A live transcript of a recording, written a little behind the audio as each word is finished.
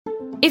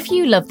If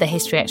you love the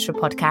History Extra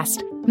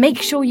podcast,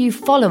 make sure you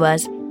follow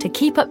us to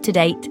keep up to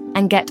date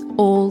and get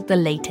all the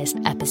latest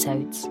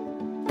episodes.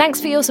 Thanks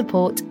for your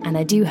support, and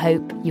I do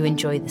hope you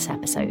enjoy this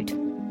episode.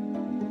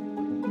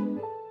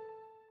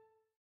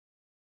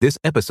 This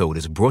episode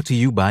is brought to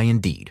you by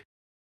Indeed.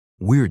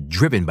 We're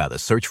driven by the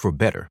search for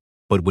better,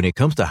 but when it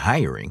comes to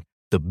hiring,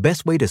 the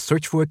best way to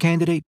search for a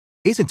candidate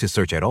isn't to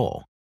search at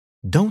all.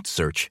 Don't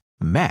search,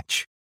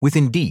 match with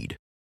Indeed.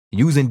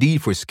 Use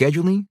Indeed for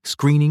scheduling,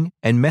 screening,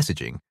 and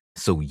messaging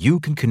so you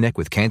can connect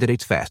with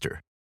candidates faster.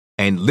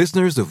 And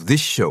listeners of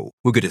this show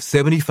will get a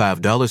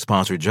 $75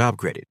 sponsored job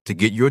credit to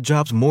get your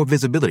jobs more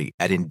visibility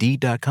at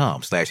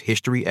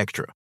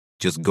Indeed.com/HistoryExtra.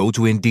 Just go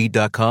to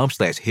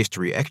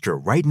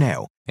Indeed.com/HistoryExtra right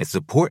now and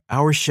support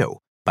our show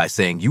by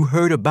saying you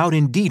heard about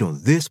Indeed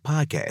on this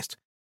podcast.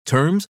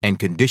 Terms and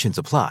conditions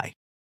apply.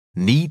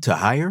 Need to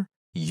hire?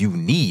 You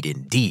need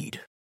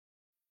Indeed.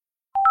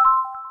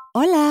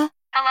 Hola.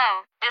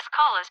 Hello, this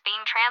call is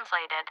being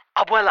translated.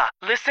 Abuela,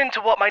 listen to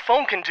what my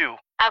phone can do.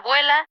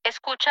 Abuela,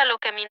 escucha lo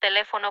que mi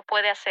teléfono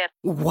puede hacer.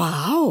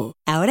 ¡Wow!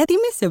 Ahora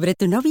dime sobre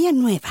tu novia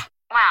nueva.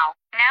 Wow,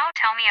 now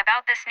tell me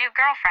about this new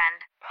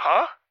girlfriend.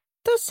 Huh?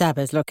 Tú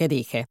sabes lo que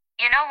dije.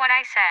 You know what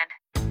I said.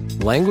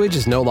 Language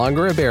is no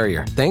longer a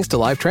barrier thanks to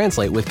Live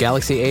Translate with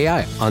Galaxy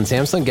AI on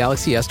Samsung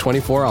Galaxy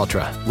S24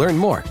 Ultra. Learn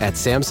more at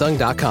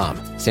Samsung.com.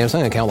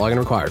 Samsung account login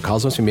required.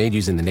 Calls must be made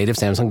using the native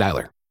Samsung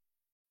dialer.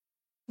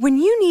 When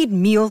you need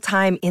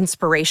mealtime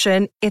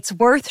inspiration, it's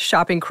worth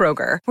shopping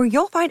Kroger, where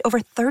you'll find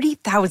over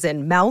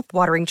 30,000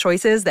 mouth-watering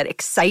choices that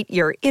excite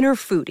your inner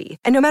foodie.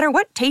 And no matter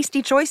what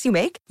tasty choice you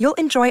make, you'll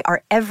enjoy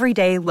our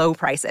everyday low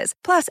prices,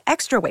 plus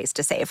extra ways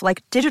to save,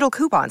 like digital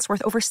coupons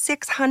worth over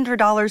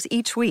 $600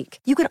 each week.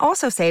 You can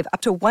also save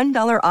up to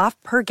 $1 off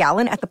per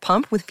gallon at the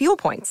pump with fuel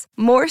points.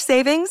 More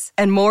savings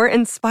and more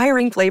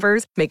inspiring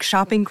flavors make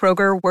shopping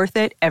Kroger worth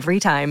it every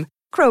time.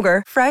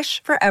 Kroger,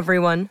 fresh for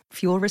everyone.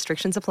 Fuel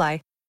restrictions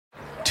apply.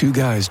 Two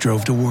guys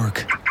drove to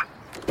work.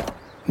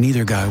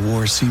 Neither guy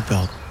wore a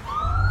seatbelt.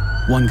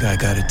 One guy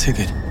got a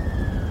ticket.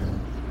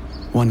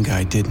 One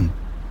guy didn't.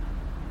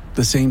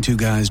 The same two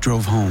guys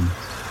drove home.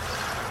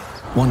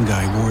 One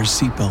guy wore his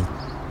seatbelt.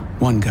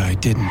 One guy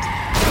didn't.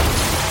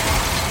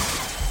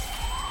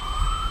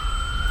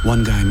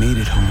 One guy made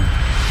it home.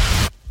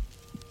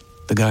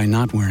 The guy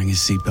not wearing his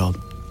seatbelt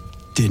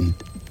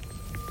didn't.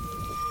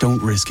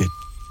 Don't risk it.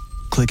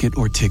 Click it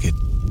or ticket.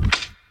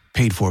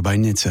 Paid for by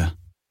NHTSA.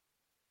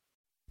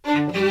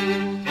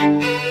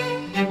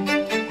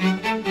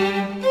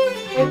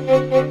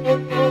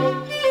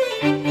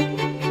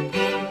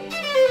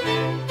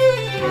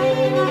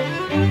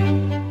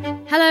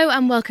 Hello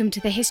and welcome to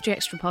the History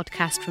Extra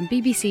podcast from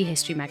BBC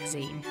History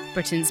Magazine,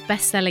 Britain's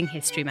best-selling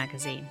history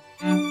magazine.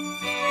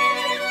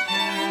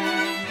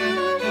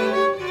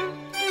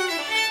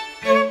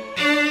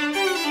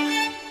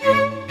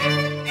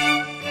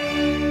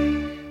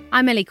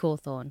 I'm Ellie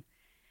Cawthorne.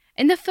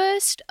 In the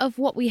first of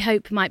what we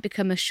hope might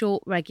become a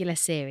short regular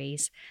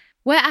series,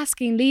 we're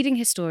asking leading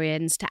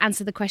historians to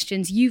answer the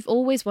questions you've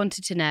always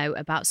wanted to know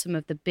about some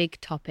of the big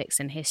topics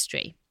in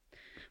history.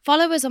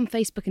 Follow us on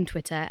Facebook and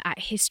Twitter at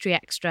History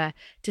Extra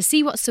to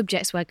see what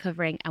subjects we're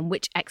covering and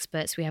which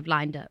experts we have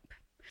lined up.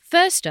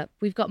 First up,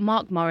 we've got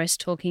Mark Morris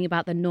talking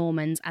about the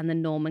Normans and the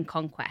Norman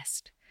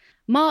conquest.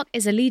 Mark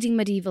is a leading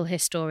medieval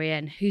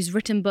historian who's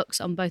written books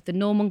on both the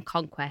Norman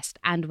conquest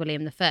and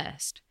William I.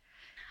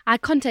 Our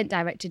content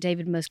director,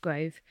 David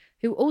Musgrove,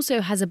 who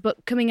also has a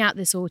book coming out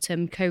this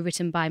autumn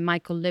co-written by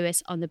Michael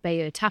Lewis on the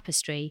Bayeux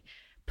Tapestry,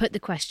 put the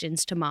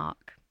questions to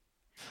Mark.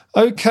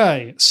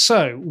 Okay,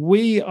 so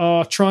we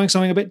are trying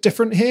something a bit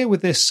different here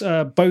with this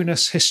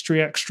bonus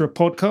History Extra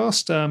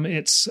podcast.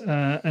 It's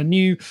a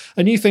new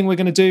thing we're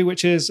going to do,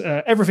 which is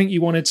everything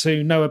you wanted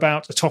to know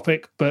about a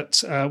topic,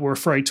 but were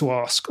afraid to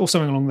ask, or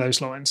something along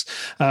those lines,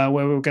 where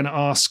we're going to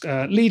ask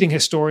leading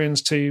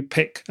historians to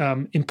pick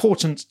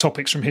important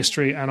topics from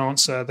history and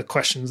answer the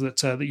questions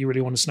that you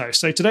really want to know.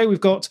 So today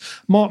we've got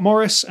Mark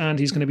Morris, and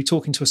he's going to be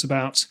talking to us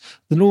about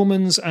the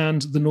Normans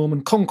and the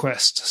Norman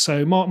conquest.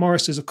 So Mark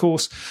Morris is, of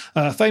course,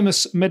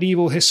 famous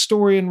medieval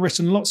historian,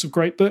 written lots of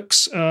great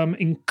books,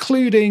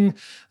 including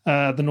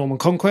the Norman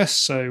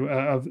Conquest,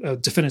 so a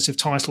definitive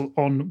title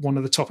on one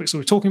of the topics that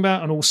we're talking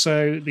about, and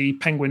also the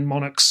Penguin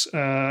Monarchs,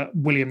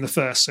 William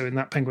I, so in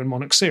that Penguin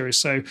Monarch series.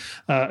 So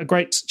a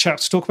great chap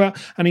to talk about.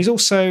 And he's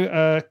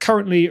also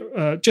currently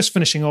just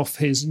finishing off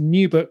his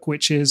new book,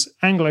 which is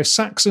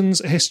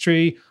Anglo-Saxons, A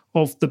History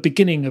of the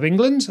Beginning of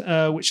England,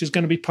 which is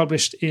going to be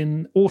published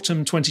in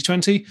autumn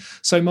 2020.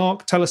 So,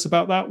 Mark, tell us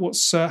about that.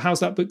 How's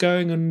that book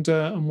going, and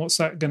what's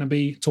that going to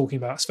be talking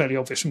about? It's fairly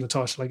obvious from the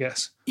title, I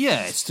guess.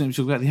 Yeah, it's to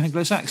talk about the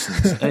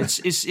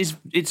Anglo-Saxons.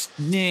 it's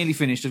nearly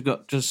finished. I've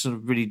got just sort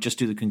of really just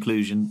do the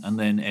conclusion and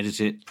then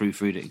edit it,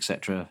 proofread it,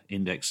 etc.,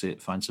 index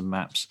it, find some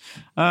maps.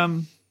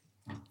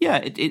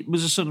 It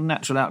was a sort of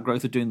natural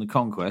outgrowth of doing the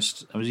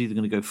conquest. I was either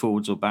going to go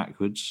forwards or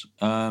backwards.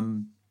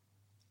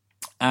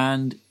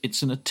 And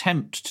it's an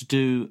attempt to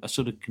do a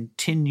sort of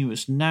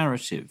continuous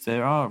narrative.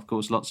 There are, of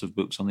course, lots of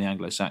books on the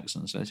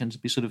Anglo-Saxons. They tend to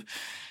be sort of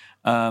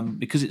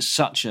because it's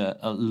such a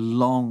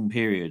long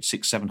period,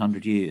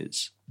 600-700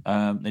 years.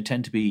 They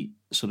tend to be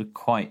sort of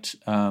quite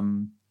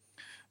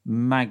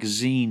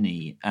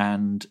magazine-y,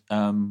 and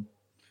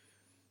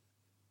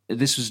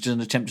this was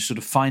an attempt to sort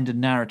of find a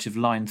narrative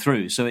line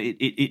through. So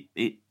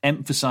it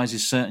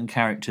emphasizes certain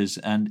characters,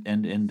 and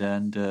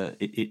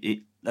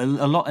a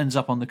lot ends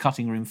up on the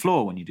cutting room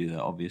floor when you do that,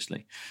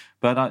 obviously.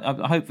 But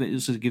I hope that it'll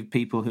sort of give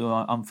people who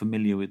are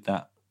unfamiliar with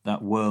that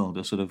world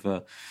a sort of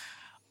a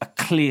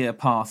clear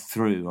path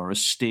through, or a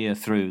steer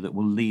through that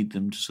will lead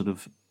them to sort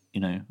of,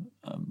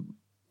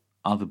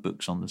 other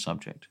books on the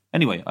subject.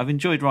 Anyway, I've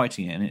enjoyed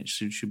writing it, and it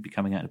should be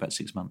coming out in about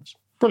 6 months.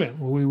 Brilliant.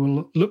 Well, we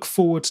will look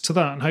forward to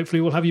that, and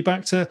hopefully we'll have you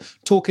back to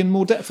talk in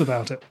more depth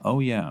about it. Oh,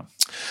 yeah.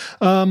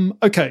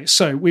 Okay,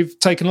 so we've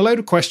taken a load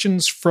of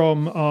questions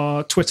from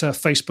our Twitter,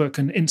 Facebook,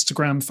 and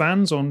Instagram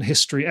fans on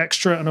History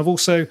Extra, and I've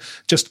also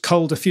just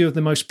culled a few of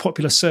the most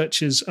popular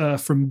searches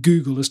from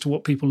Google as to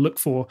what people look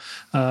for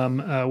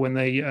when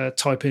they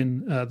type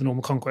in the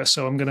Norman Conquest.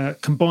 So I'm going to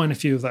combine a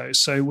few of those.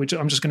 So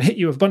I'm just going to hit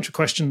you with a bunch of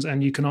questions,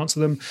 and you can answer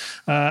them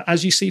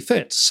as you see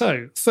fit.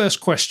 So, first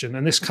question,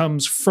 and this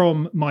comes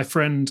from my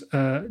friend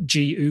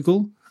G.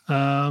 Oogle.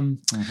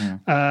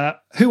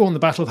 Who won the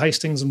Battle of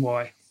Hastings and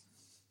why?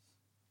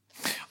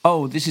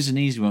 Oh, this is an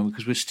easy one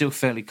because we're still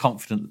fairly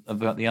confident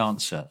about the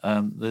answer.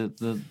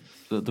 The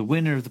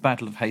winner of the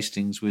Battle of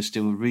Hastings, we're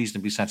still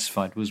reasonably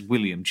satisfied, was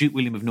Duke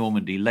William of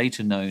Normandy,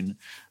 later known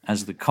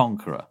as the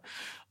Conqueror.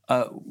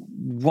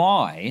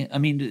 Why? I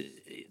mean,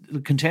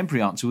 the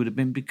contemporary answer would have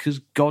been because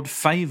God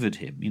favoured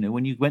him.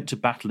 When you went to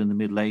battle in the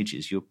Middle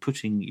Ages, you're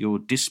putting your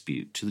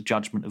dispute to the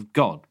judgment of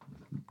God.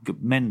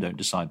 Men don't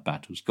decide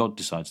battles. God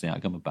decides the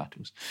outcome of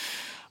battles.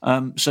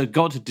 So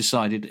God had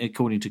decided,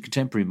 according to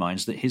contemporary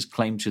minds, that his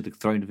claim to the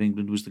throne of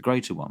England was the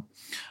greater one.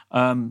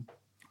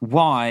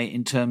 Why,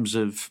 in terms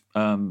of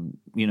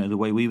the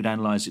way we would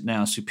analyse it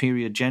now,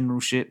 superior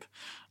generalship,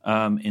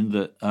 in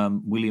that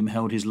William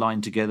held his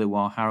line together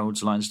while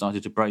Harold's line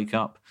started to break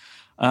up.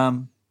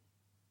 But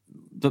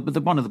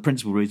one of the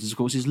principal reasons, of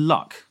course, is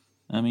luck.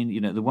 I mean,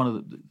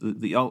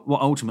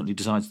 what ultimately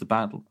decides the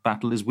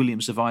battle is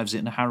William survives it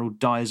and Harold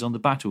dies on the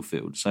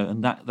battlefield. So,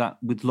 and that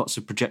with lots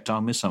of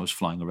projectile missiles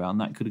flying around,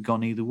 that could have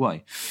gone either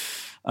way.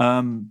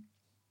 A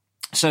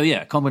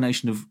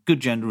combination of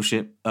good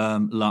generalship,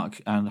 luck,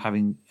 and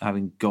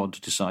having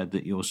God decide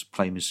that your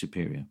claim is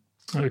superior.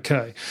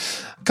 Okay.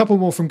 A couple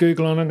more from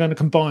Google, and I'm going to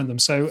combine them.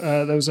 So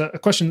there was a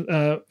question,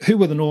 who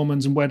were the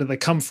Normans and where did they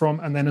come from?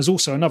 And then there's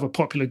also another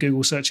popular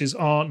Google search is,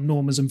 are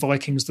Normans and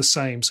Vikings the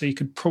same? So you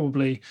could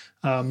probably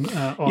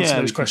answer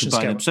those questions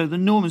together. So the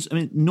Normans,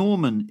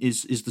 Norman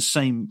is the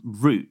same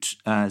root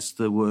as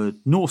the word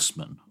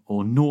Norseman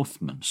or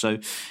Northman. So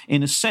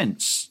in a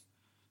sense,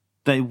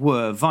 they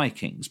were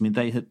Vikings. I mean,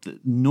 they had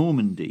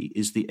Normandy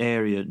is the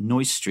area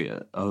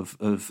Neustria of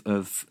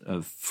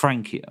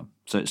Francia.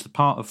 So it's the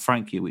part of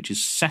Francia which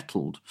is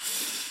settled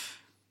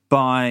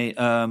by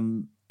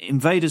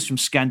invaders from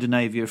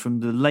Scandinavia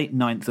from the late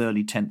 9th,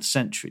 early 10th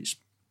centuries.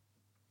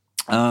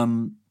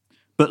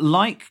 But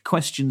like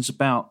questions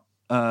about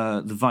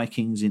the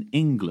Vikings in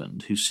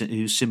England, who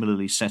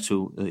similarly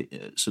settle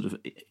sort of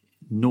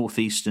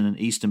northeastern and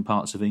eastern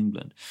parts of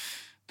England,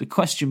 the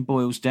question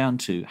boils down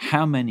to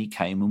how many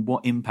came and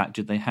what impact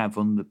did they have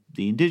on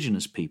the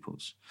indigenous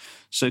peoples.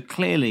 So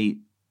clearly,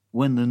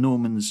 when the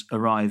Normans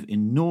arrive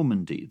in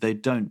Normandy, they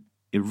don't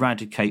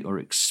eradicate or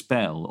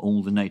expel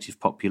all the native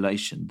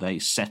population. They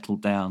settle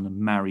down and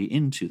marry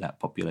into that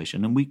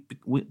population. And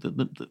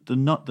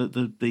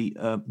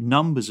the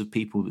numbers of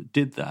people that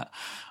did that,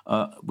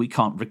 we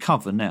can't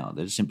recover now.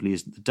 There simply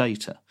isn't the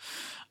data.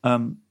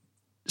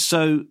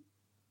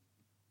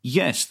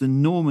 Yes, the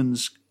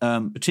Normans,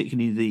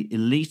 particularly the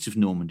elite of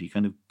Normandy,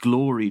 kind of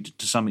gloried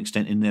to some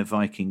extent in their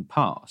Viking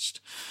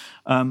past.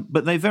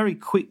 But they very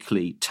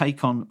quickly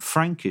take on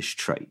Frankish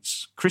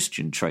traits,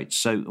 Christian traits.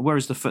 So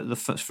whereas,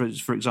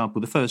 for example,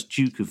 the first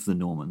Duke of the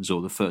Normans,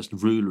 or the first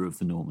ruler of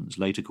the Normans,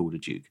 later called a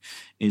Duke,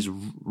 is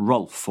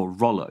Rolf or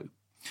Rollo,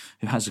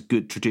 who has a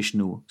good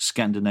traditional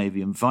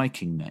Scandinavian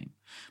Viking name.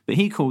 But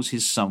he calls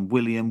his son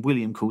William,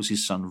 William calls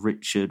his son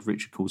Richard,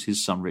 Richard calls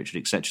his son Richard,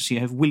 etc. So you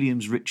have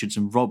Williams, Richards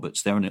and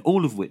Roberts there, and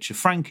all of which are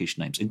Frankish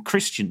names and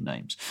Christian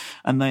names.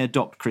 And they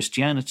adopt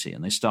Christianity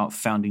and they start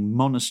founding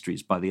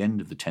monasteries by the end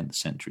of the 10th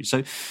century.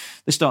 So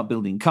they start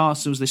building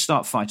castles, they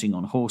start fighting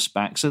on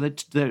horseback. So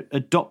they're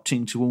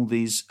adopting to all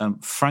these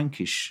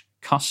Frankish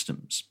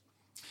customs.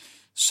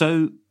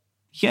 So,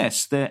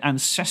 yes, they're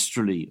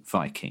ancestrally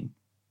Viking,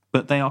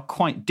 but they are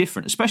quite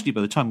different, especially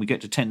by the time we get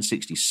to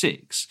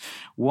 1066,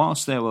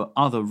 whilst there were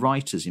other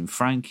writers in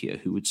Francia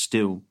who would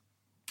still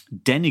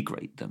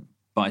denigrate them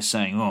by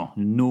saying, oh,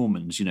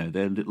 Normans,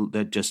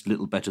 they're just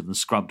little better than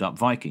scrubbed-up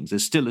Vikings.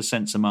 There's still a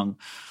sense among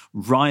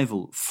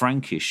rival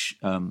Frankish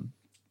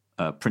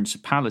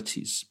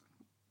principalities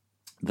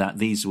that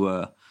these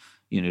were,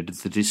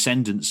 the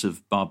descendants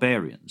of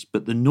barbarians.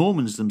 But the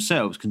Normans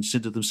themselves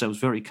considered themselves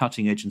very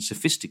cutting-edge and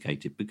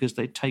sophisticated because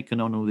they'd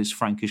taken on all this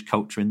Frankish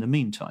culture in the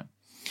meantime.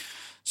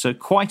 So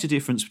quite a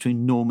difference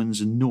between Normans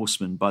and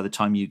Norsemen by the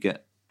time you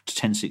get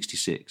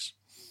 1066.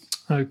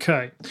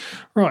 Okay.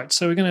 Right.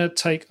 So we're going to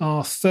take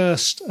our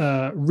first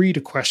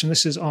reader question.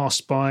 This is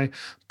asked by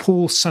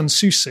Paul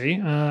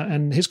Sansusi.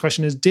 And his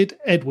question is, did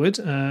Edward,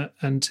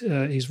 and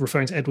he's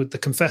referring to Edward the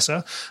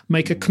Confessor,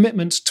 make a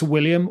commitment to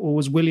William, or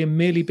was William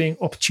merely being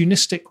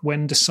opportunistic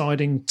when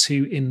deciding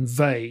to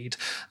invade?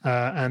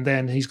 And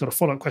then he's got a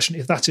follow-up question.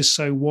 If that is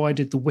so, why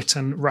did the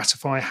Witan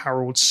ratify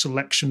Harold's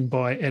selection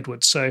by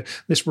Edward? So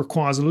this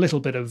requires a little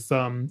bit of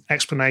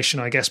explanation,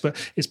 I guess, but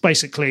it's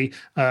basically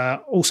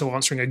also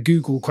answering a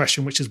Google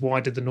question, which is, why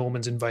did the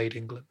Normans invade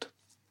England?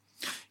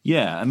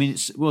 Yeah, I mean,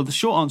 the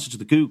short answer to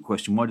the Google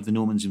question, why did the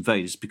Normans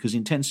invade, is because in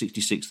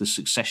 1066 the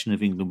succession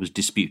of England was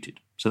disputed.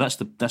 So that's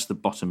the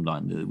bottom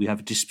line. We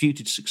have a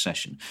disputed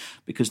succession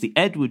because the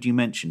Edward you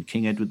mentioned,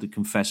 King Edward the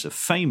Confessor,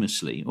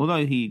 famously,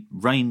 although he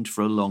reigned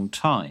for a long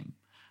time,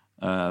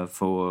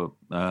 for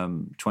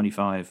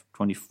 24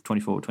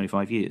 or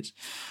 25 years,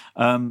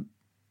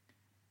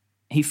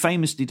 he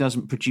famously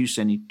doesn't produce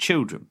any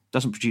children,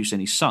 doesn't produce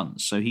any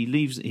sons. So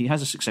he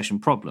has a succession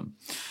problem.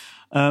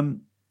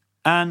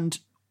 And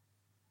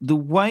the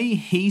way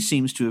he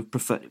seems to have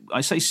preferred,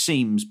 I say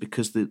seems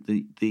because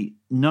the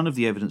none of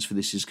the evidence for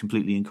this is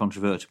completely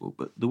incontrovertible,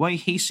 but the way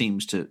he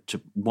seems to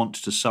want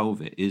to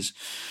solve it is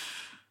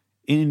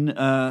in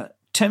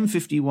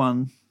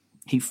 1051,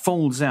 he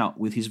falls out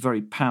with his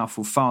very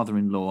powerful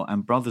father-in-law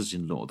and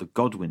brothers-in-law, the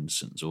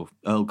Godwinsons, or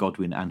Earl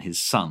Godwin and his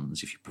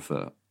sons, if you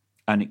prefer,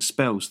 and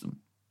expels them.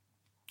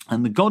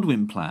 And the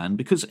Godwin plan,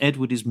 because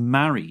Edward is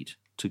married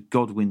to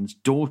Godwin's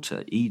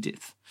daughter,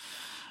 Edith,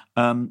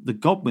 the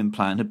Godwin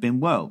plan had been,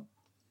 well,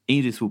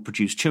 Edith will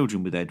produce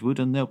children with Edward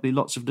and there'll be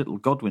lots of little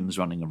Godwins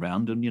running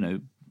around,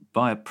 and,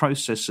 by a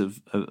process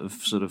of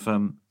sort of,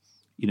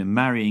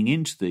 marrying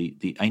into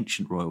the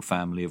ancient royal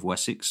family of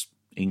Wessex,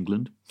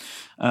 England,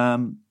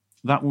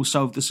 that will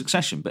solve the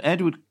succession. But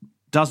Edward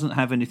doesn't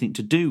have anything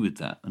to do with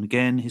that. And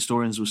again,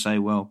 historians will say,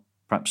 well,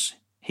 perhaps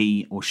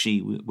he or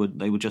she,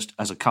 they were just,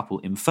 as a couple,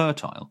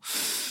 infertile.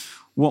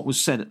 What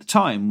was said at the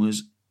time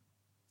was,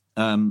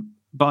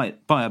 by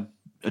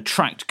a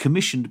tract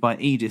commissioned by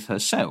Edith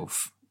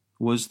herself,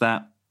 was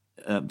that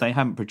they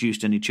hadn't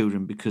produced any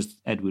children because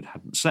Edward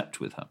hadn't slept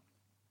with her.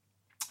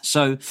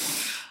 So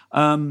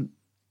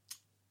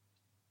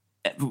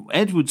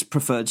Edward's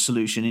preferred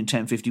solution in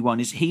 1051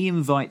 is he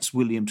invites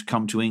William to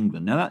come to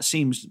England. Now that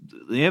seems,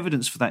 the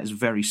evidence for that is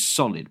very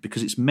solid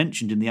because it's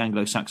mentioned in the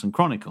Anglo-Saxon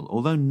Chronicle,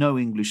 although no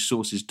English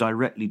sources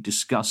directly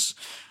discuss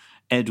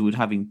Edward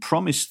having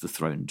promised the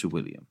throne to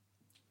William.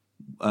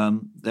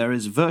 There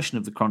is a version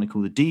of the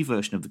Chronicle, the D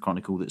version of the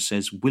Chronicle, that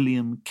says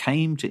William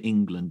came to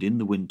England in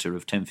the winter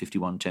of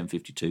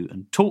 1051-1052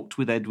 and talked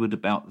with Edward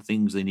about the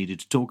things they needed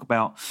to talk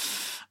about.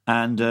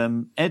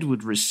 And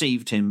Edward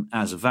received him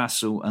as a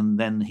vassal, and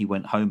then he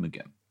went home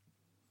again.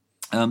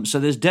 So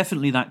there's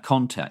definitely that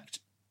contact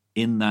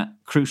in that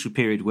crucial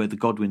period where the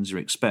Godwins are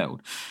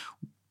expelled.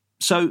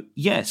 So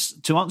yes,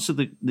 to answer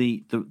the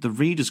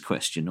reader's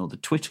question or the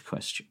Twitter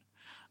question,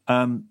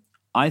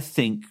 I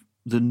think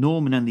the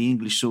Norman and the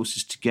English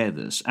sources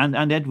together,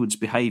 and Edward's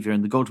behaviour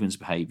and the Godwins'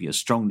 behaviour,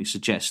 strongly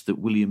suggest that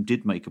William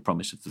did make a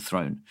promise of the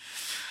throne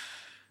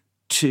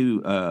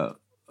to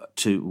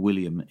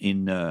William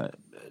in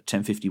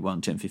 1051,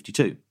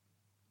 1052.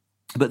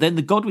 But then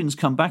the Godwins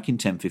come back in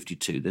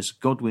 1052. There's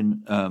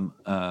Godwin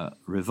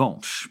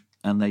revanche,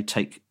 and they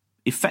take,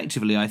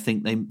 effectively, I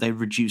think they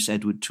reduce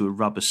Edward to a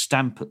rubber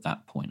stamp at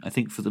that point. I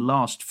think for the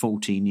last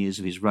 14 years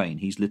of his reign,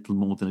 he's little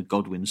more than a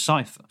Godwin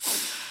cipher.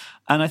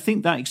 And I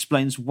think that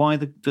explains why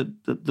the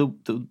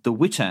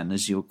Witan,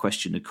 as your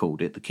questioner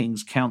called it, the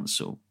King's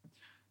Council,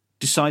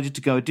 decided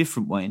to go a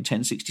different way in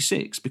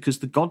 1066, because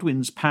the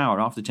Godwins'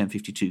 power after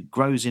 1052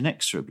 grows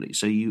inexorably.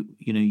 So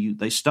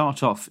they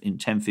start off in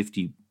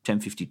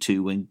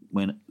 1052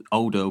 when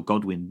old Earl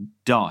Godwin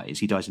dies.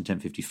 He dies in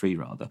 1053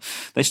 rather.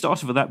 They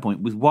start off at that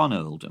point with one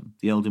earldom,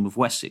 the earldom of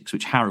Wessex,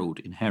 which Harold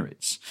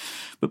inherits.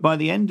 But by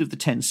the end of the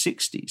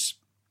 1060s,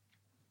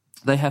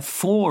 they have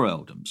 4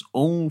 earldoms,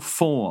 all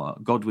 4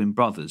 Godwin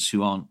brothers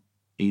who aren't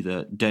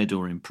either dead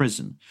or in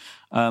prison,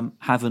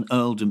 have an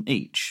earldom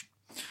each.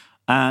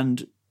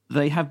 And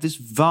they have this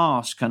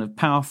vast kind of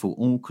powerful,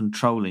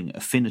 all-controlling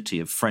affinity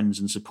of friends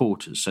and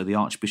supporters. So the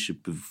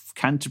Archbishop of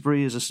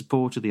Canterbury is a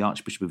supporter, the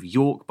Archbishop of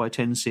York by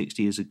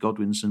 1060 is a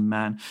Godwinson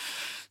man.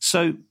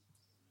 So,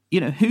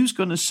 who's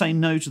going to say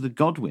no to the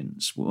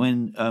Godwins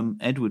when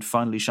Edward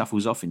finally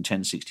shuffles off in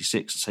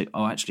 1066 and say,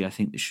 oh, actually, I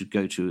think this should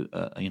go to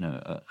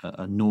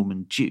a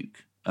Norman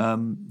duke?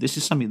 This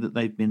is something that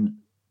they've been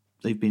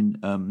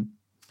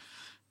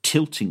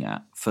tilting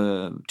at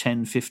for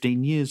 10,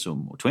 15 years or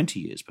more, 20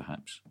 years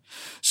perhaps.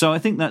 So I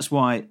think that's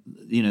why,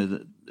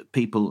 the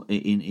people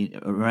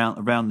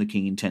around the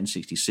king in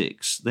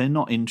 1066, they're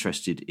not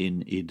interested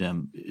in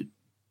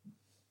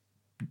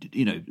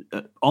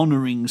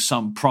honouring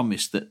some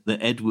promise that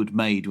Edward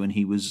made when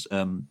he was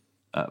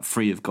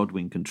free of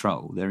Godwin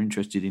control. They're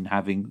interested in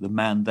having the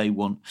man they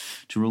want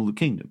to rule the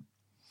kingdom.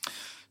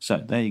 So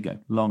there you go,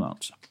 long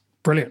answer.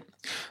 Brilliant.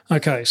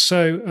 Okay,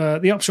 so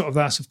the upshot of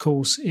that, of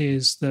course,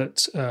 is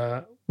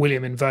that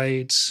William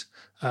invades.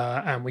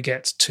 and we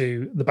get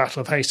to the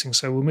Battle of Hastings.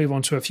 So we'll move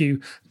on to a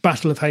few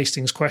Battle of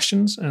Hastings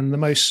questions. And the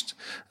most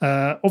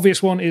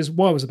obvious one is,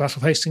 why was the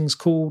Battle of Hastings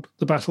called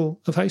the Battle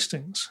of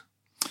Hastings?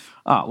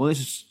 Well, this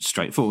is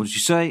straightforward, as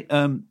you say.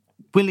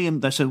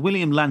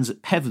 William lands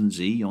at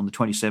Pevensey on the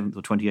 27th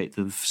or 28th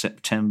of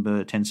September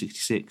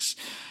 1066.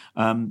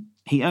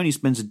 He only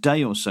spends a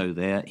day or so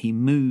there. He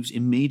moves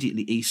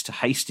immediately east to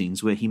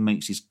Hastings, where he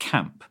makes his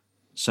camp.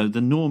 So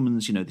the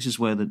Normans, this is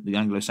where the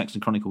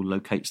Anglo-Saxon Chronicle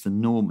locates the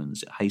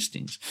Normans at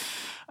Hastings.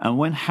 And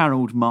when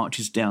Harold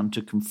marches down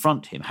to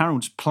confront him,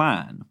 Harold's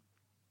plan,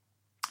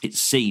 it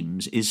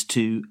seems, is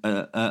to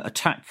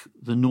attack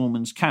the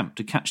Normans' camp,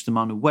 to catch them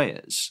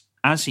unawares,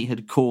 as he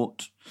had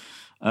caught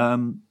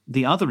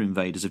the other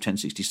invaders of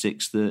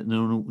 1066. The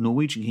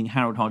Norwegian king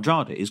Harald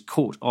Hardrada is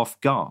caught off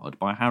guard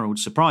by Harold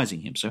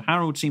surprising him. So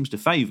Harold seems to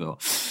favour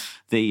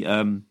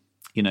the,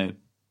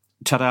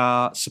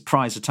 ta-da,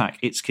 surprise attack,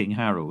 it's King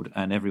Harold,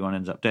 and everyone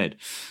ends up dead.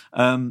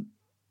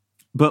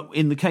 But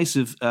in the case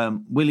of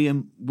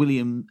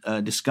William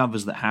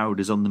discovers that Harold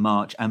is on the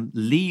march and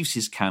leaves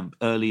his camp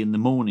early in the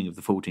morning of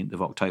the 14th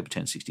of October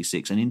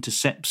 1066 and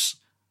intercepts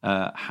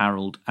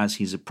Harold as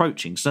he's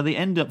approaching. So they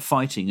end up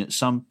fighting at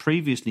some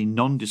previously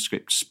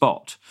nondescript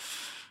spot,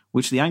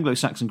 which the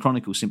Anglo-Saxon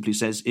Chronicle simply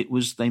says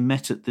they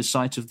met at the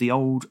site of the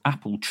old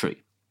apple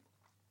tree.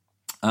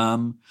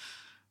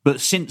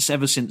 But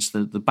ever since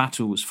the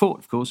battle was fought,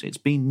 of course, it's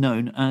been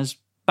known as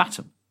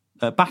Bellum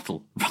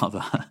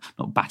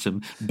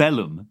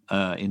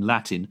in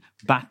Latin,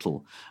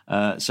 battle.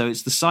 So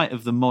it's the site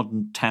of the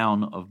modern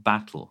town of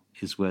Battle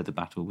is where the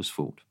battle was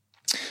fought.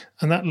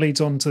 And that leads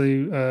on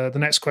to the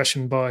next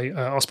question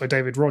asked by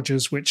David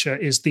Rogers, which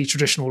is the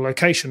traditional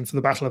location for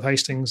the Battle of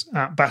Hastings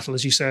at Battle,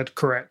 as you said,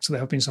 correct. So there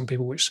have been some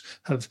people which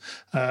have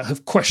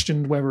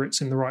questioned whether it's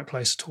in the right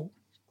place at all.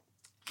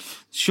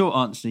 Short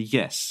answer,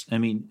 yes. I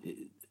mean,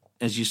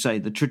 as you say,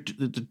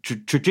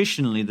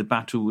 traditionally the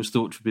battle was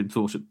thought to have been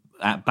fought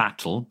at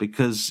Battle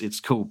because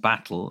it's called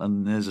Battle,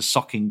 and there's a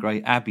socking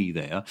great abbey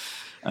there,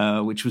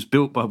 which was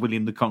built by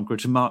William the Conqueror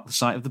to mark the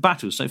site of the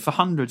battle. So for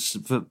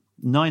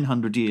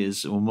 900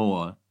 years or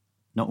more,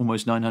 not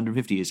almost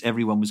 950 years,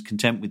 everyone was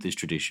content with this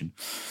tradition.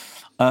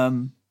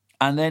 And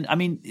then, I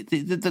mean,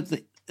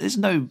 there's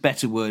no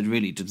better word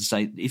really to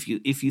say.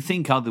 If you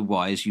think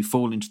otherwise, you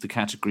fall into the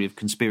category of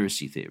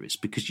conspiracy theorists,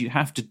 because you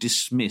have to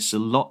dismiss a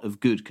lot of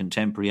good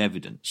contemporary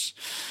evidence.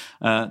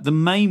 The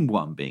main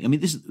one being, I mean,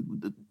 this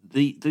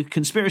the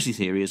conspiracy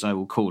theory, as I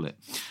will call it,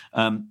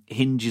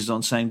 hinges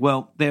on saying,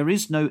 well, there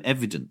is no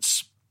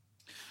evidence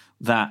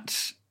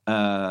that,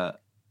 the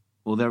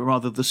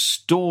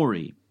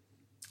story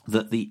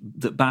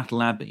that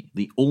Battle Abbey,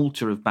 the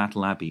altar of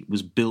Battle Abbey,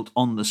 was built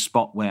on the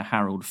spot where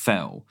Harold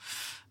fell.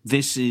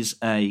 This is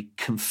a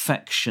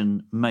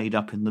confection made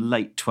up in the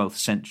late 12th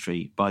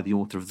century by the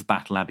author of the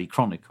Battle Abbey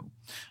Chronicle,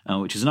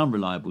 which is an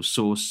unreliable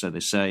source, so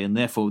they say, and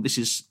therefore this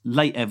is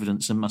late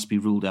evidence and must be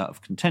ruled out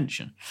of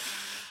contention.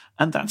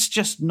 And that's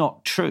just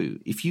not true.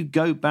 If you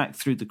go back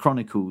through the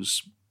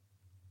chronicles,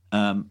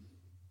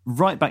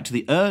 right back to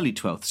the early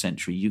 12th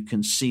century, you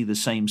can see the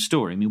same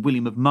story. I mean,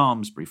 William of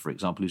Malmesbury, for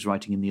example, who's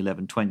writing in the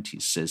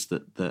 1120s, says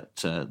that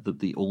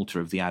the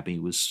altar of the abbey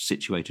was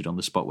situated on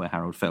the spot where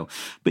Harold fell.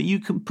 But you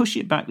can push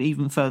it back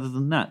even further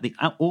than that. The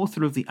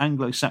author of the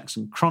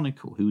Anglo-Saxon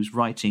Chronicle, who was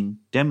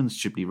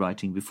demonstrably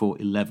writing before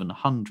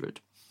 1100,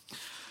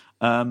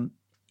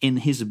 in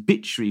his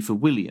obituary for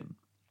William,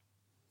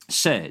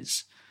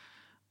 says,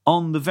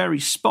 on the very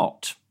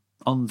spot,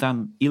 on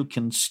Van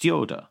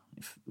Ilkenstjorda,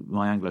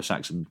 my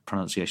Anglo-Saxon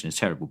pronunciation is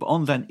terrible, but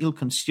on Van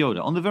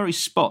Ilkenstjorda, on the very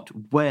spot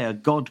where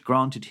God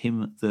granted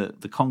him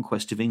the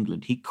conquest of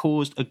England, he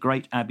caused a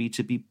great abbey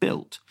to be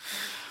built.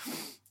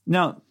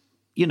 Now,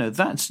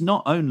 that's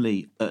not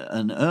only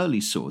an early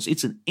source,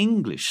 it's an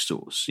English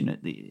source.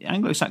 The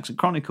Anglo-Saxon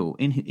Chronicle,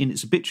 in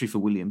its obituary for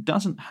William,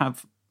 doesn't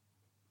have...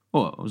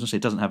 Well, I was going to say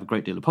it doesn't have a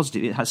great deal of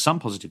positive. It has some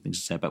positive things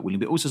to say about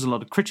William, but it also has a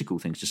lot of critical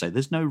things to say.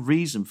 There's no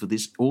reason for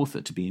this author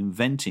to be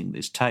inventing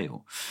this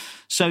tale.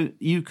 So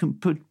you can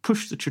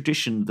push the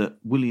tradition that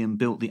William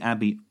built the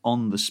abbey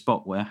on the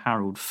spot where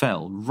Harold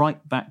fell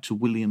right back to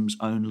William's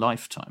own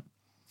lifetime.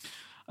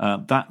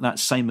 That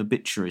same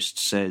obituarist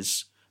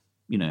says,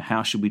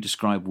 how should we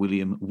describe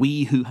William?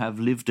 We who have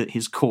lived at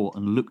his court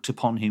and looked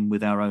upon him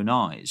with our own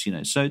eyes.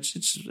 So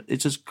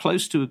it's as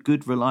close to a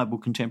good, reliable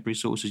contemporary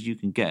source as you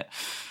can get.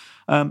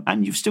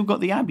 And you've still got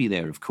the abbey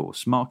there, of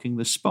course, marking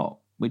the spot.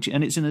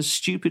 And it's in a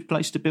stupid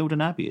place to build an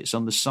abbey. It's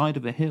on the side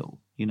of a hill.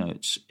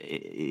 It's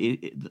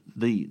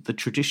the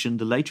tradition,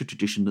 the later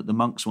tradition, that the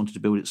monks wanted to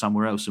build it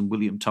somewhere else, and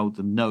William told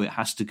them no, it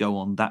has to go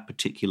on that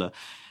particular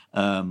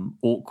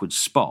awkward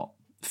spot,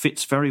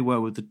 fits very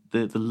well with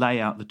the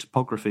layout, the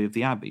topography of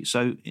the abbey.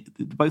 So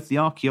both the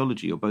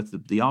archaeology, or both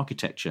the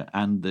architecture,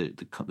 and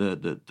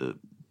the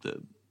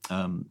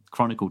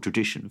chronicle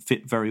tradition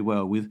fit very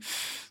well with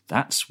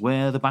that's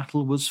where the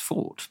battle was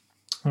fought.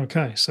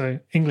 Okay, so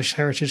English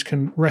heritage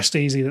can rest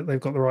easy that they've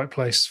got the right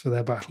place for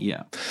their battle.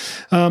 Yeah.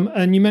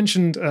 And you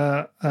mentioned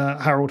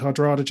Harold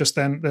Hardrada just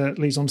then. That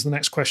leads on to the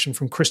next question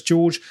from Chris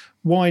George.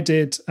 Why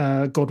did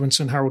Harold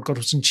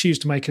Godwinson, choose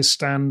to make his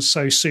stand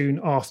so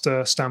soon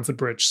after Stamford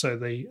Bridge? So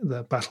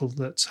the battle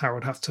that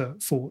Harold had to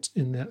fight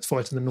in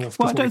the north.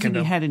 Well, I don't think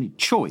he had any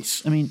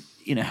choice. I mean,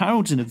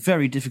 Harold's in a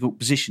very difficult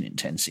position in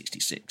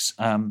 1066,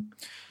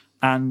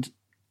 and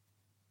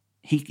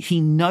he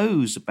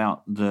knows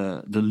about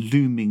the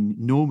looming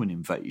Norman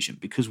invasion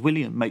because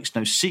William makes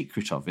no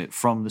secret of it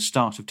from the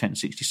start of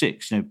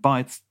 1066.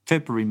 By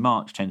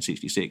March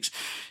 1066,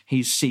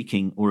 he's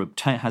seeking or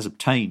has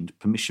obtained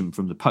permission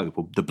from the Pope,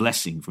 or the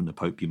blessing from the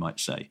Pope, you might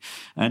say,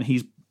 and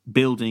he's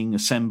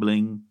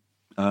assembling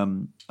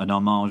an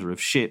armada of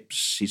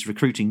ships. He's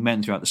recruiting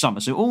men throughout the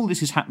summer. So all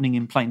this is happening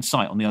in plain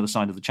sight on the other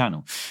side of the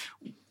Channel.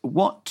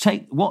 What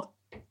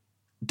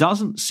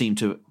doesn't seem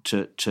to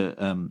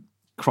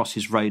cross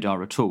his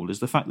radar at all is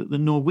the fact that the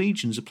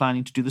Norwegians are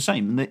planning to do the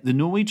same. And the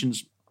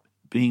Norwegians,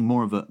 being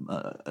more of a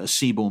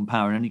seaborne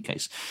power in any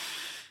case,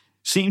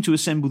 seem to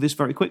assemble this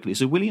very quickly.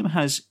 So William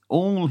has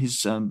all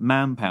his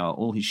manpower,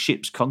 all his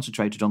ships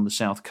concentrated on the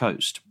south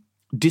coast,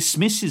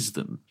 dismisses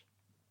them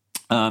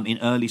in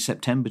early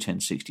September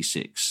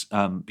 1066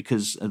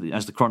 because,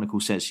 as the Chronicle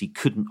says, he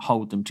couldn't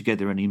hold them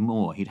together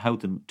anymore. He'd held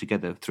them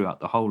together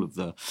throughout the whole of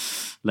the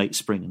late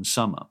spring and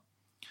summer.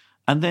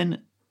 And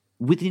then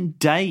within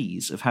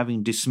days of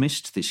having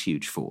dismissed this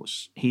huge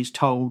force, he's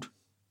told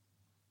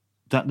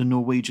that the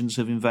Norwegians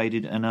have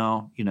invaded and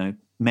are,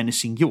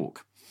 menacing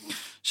York.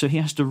 So he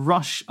has to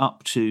rush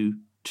up to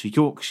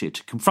Yorkshire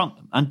to confront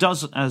them, and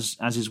does, as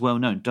is well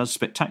known, does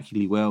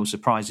spectacularly well,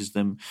 surprises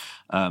them,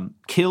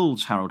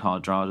 kills Harold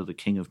Hardrada, the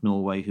King of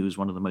Norway, who was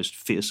one of the most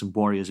fearsome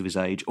warriors of his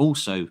age.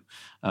 Also,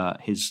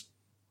 his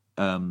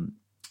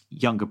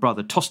younger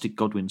brother, Tostig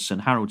Godwinson,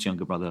 Harold's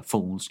younger brother,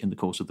 falls in the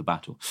course of the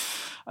battle.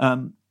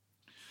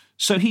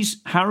 So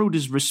Harold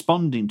is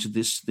responding to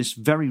this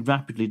very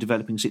rapidly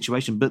developing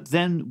situation, but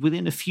then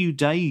within a few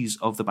days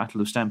of the Battle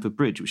of Stamford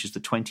Bridge, which is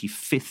the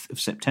 25th of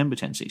September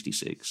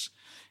 1066,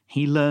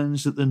 he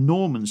learns that the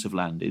Normans have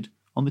landed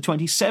on the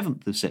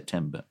 27th of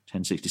September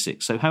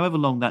 1066. So however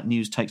long that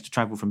news takes to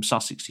travel from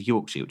Sussex to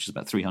Yorkshire, which is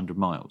about 300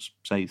 miles,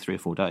 say 3 or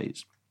 4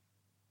 days,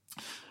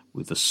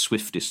 with the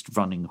swiftest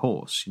running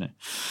horse,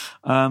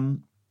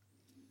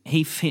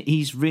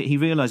 he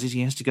realises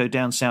he has to go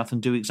down south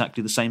and do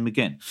exactly the same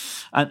again.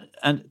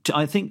 And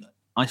I think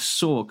I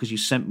saw, because you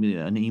sent me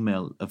an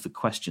email of the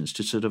questions,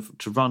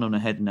 to run on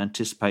ahead and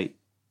anticipate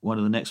one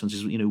of the next ones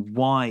is,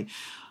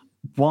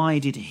 why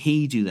did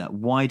he do that?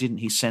 Why didn't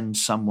he send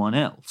someone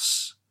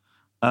else?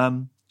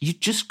 You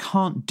just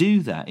can't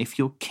do that if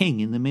you're king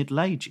in the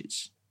Middle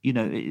Ages.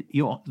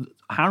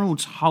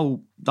 Harold's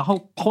the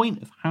whole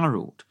point of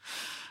Harold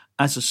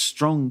as a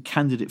strong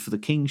candidate for the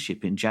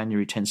kingship in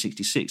January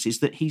 1066 is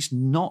that he's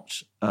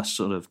not a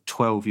sort of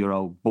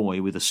 12-year-old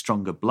boy with a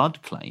stronger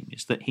blood claim.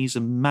 It's that he's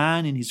a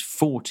man in his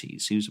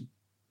 40s who's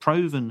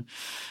proven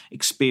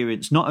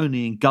experience not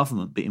only in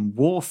government but in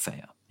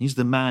warfare. He's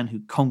the man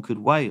who conquered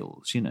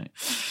Wales,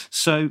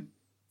 So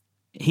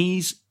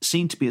he's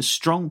seen to be a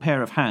strong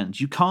pair of hands.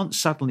 You can't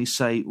suddenly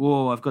say,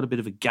 "Oh, I've got a bit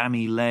of a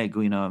gammy leg,"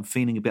 or, I'm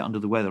feeling a bit under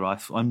the weather.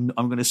 I'm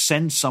going to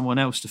send someone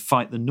else to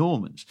fight the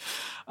Normans.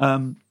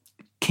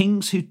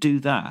 Kings who do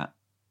that,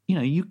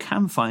 you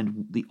can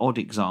find the odd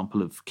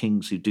example of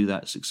kings who do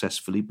that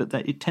successfully, but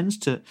it tends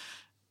to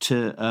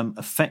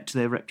affect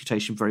their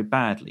reputation very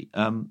badly.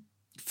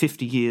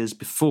 50 years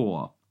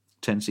before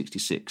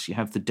 1066, you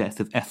have the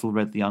death of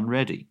Ethelred the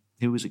Unready,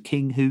 who was a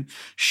king who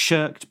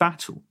shirked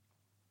battle.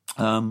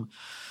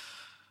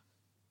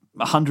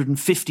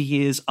 150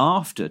 years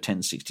after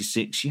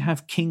 1066, you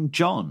have King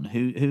John,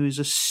 who is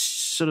a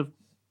sort of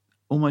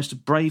almost a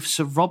brave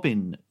Sir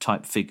Robin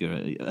type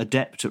figure,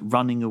 adept at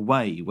running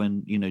away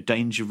when,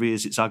 danger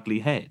rears its ugly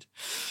head.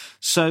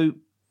 So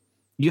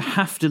you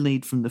have to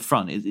lead from the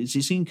front.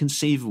 It's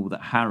inconceivable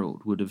that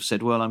Harold would have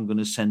said, well, I'm going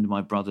to send my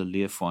brother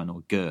Leofwine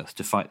or Gurth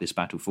to fight this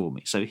battle for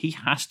me. So he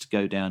has to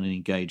go down and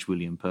engage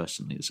William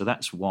personally. So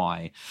that's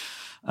why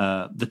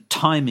the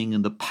timing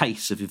and the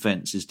pace of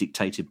events is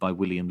dictated by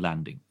William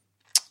landing.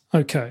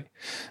 Okay.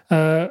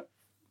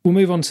 We'll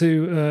move on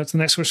to the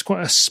next one. It's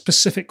quite a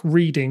specific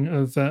reading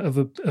of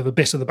a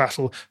bit of the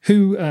battle.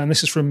 And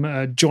this is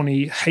from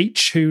Johnny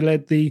H,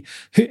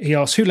 he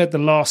asked, who led the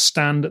last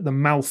stand at the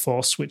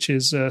Malfoss, which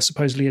is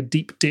supposedly a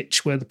deep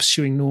ditch where the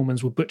pursuing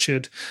Normans were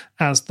butchered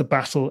as the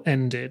battle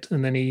ended.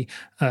 And then he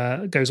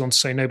goes on to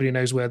say nobody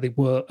knows where the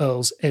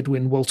Earls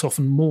Edwin, Waltoff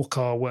and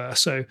Morcar were.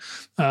 So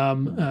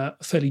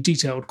fairly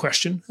detailed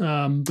question.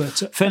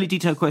 Fairly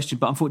detailed question,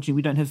 but unfortunately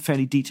we don't have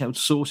fairly detailed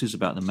sources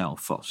about the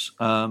Malfoss.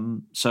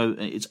 So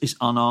it's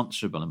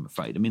unanswerable, I'm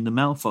afraid. I mean, the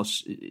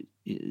Malfoss,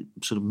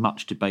 sort of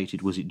much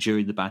debated. Was it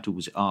during the battle?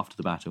 Was it after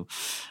the battle?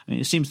 I mean,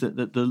 it seems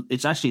that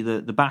it's actually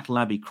the Battle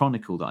Abbey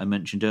Chronicle that I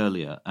mentioned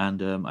earlier,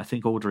 and I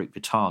think Orderic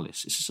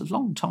Vitalis. It's a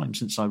long time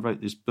since I wrote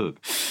this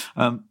book,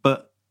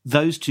 but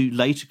those two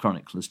later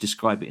chroniclers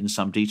describe it in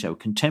some detail.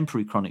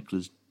 Contemporary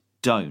chroniclers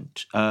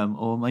don't,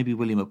 or maybe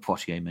William of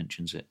Poitiers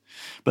mentions it.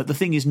 But the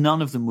thing is,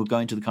 none of them will go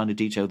into the kind of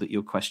detail that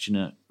your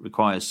questioner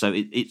requires. So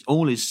it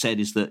all is said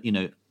is that,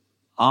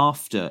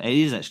 after, it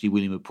is actually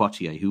William of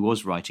Poitiers who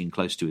was writing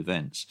close to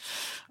events.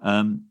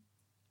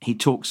 He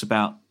talks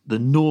about the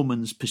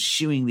Normans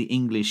pursuing the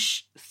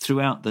English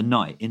throughout the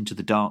night into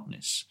the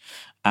darkness,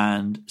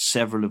 and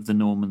several of the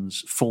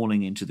Normans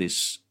falling into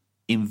this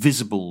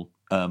invisible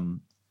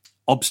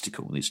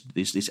obstacle,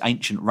 this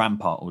ancient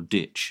rampart or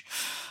ditch.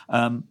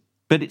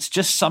 But it's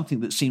just something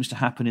that seems to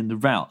happen in the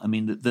rout. I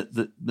mean,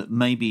 that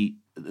maybe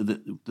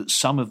that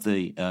some of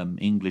the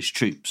English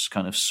troops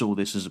kind of saw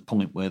this as a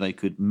point where they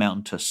could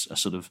mount a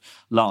sort of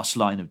last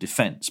line of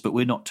defence, but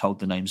we're not told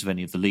the names of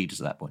any of the leaders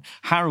at that point.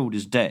 Harold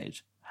is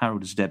dead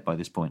by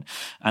this point,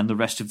 and the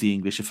rest of the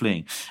English are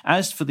fleeing.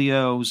 As for the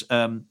Earls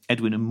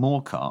Edwin and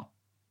Morcar,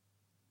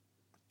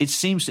 it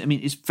seems,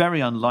 it's very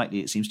unlikely,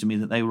 it seems to me,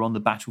 that they were on the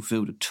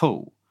battlefield at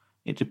all.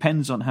 It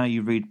depends on how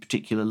you read a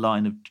particular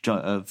line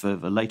of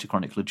a later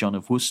chronicler, John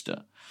of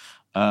Worcester.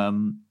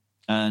 And,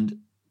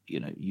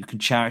 you can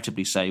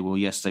charitably say, well,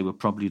 yes, they were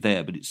probably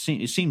there, but it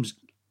seems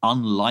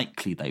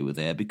unlikely they were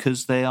there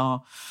because they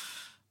are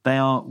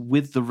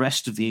with the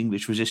rest of the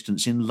English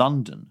resistance in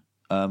London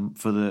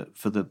for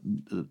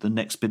the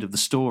next bit of the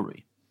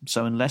story.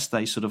 So unless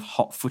they sort of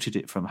hot-footed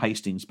it from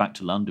Hastings back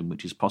to London,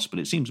 which is possible,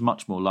 it seems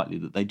much more likely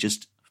that they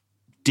just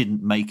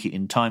didn't make it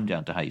in time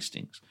down to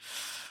Hastings.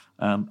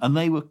 And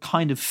they were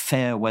kind of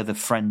fair-weather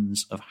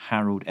friends of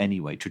Harold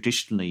anyway.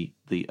 Traditionally,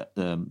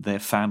 their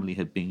family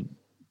had been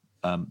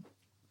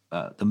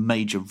the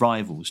major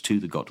rivals to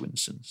the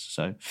Godwinsons.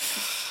 So,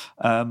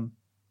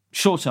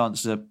 short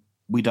answer,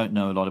 we don't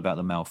know a lot about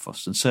the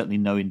Malfos, and certainly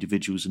no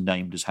individuals are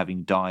named as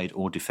having died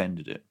or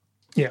defended it.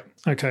 Yeah,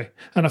 okay.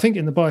 And I think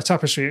in the Bayeux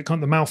Tapestry, the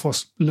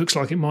Malfos looks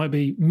like it might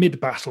be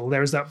mid-battle.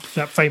 There is that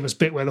famous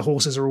bit where the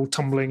horses are all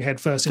tumbling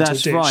headfirst into a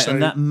ditch. That's right,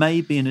 and that may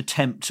be an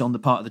attempt on the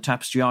part of the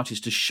tapestry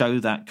artist to show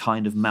that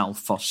kind of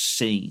Malfos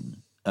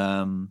scene.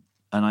 And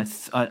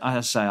it's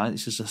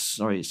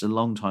a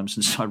long time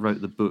since I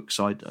wrote the book,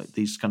 so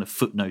these kind of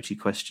footnotey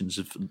questions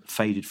have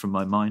faded from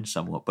my mind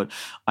somewhat. But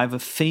I have a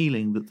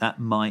feeling that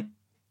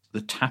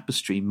the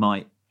tapestry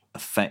might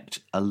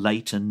affect a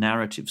later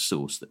narrative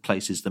source that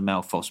places the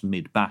Malfos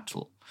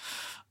mid-battle.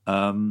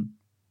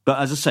 But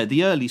as I say,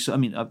 the early...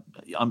 I'm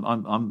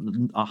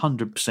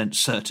 100%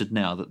 certain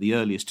now that the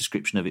earliest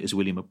description of it is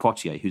William of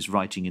Poitiers, who's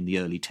writing in the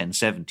early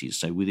 1070s,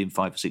 so within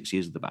 5 or 6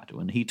 years of the battle,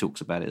 and he talks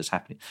about it as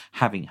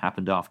having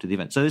happened after the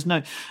event. So there's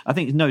no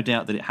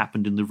doubt that it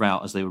happened in the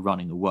rout as they were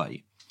running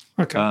away.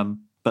 Okay.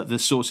 But the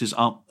sources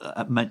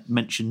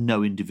mention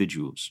no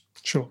individuals.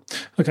 Sure.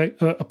 Okay,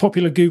 a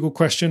popular Google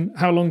question.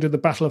 How long did the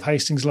Battle of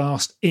Hastings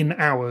last in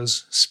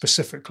hours,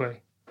 specifically?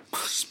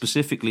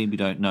 Specifically, we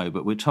don't know,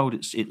 but we're told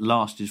it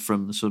lasted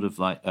from the sort of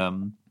like...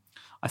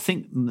 I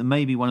think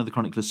maybe one of the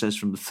chroniclers says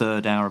from the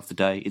third hour of the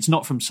day. It's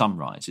not from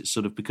sunrise. It's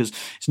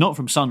not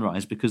from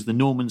sunrise because the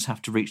Normans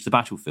have to reach the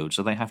battlefield,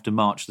 so they have to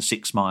march the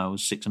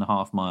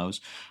 6.5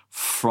 miles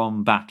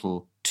from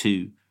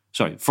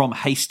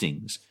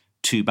Hastings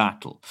to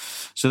battle.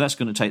 So that's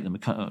going to take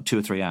them 2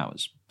 or 3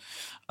 hours.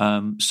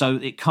 So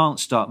it can't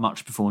start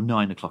much before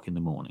 9 o'clock in the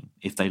morning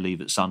if they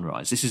leave at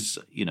sunrise. This is,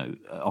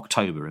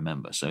 October,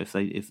 remember. So if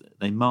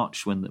they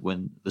march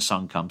when the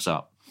sun comes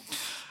up.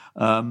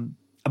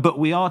 But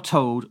we are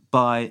told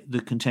by the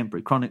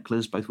contemporary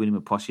chroniclers, both William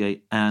of Poitiers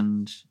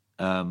and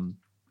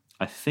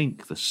I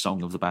think the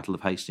Song of the Battle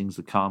of Hastings,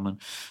 the Carmen,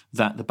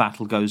 that the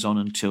battle goes on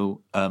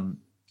until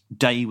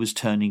day was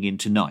turning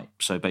into night.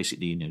 So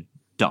basically,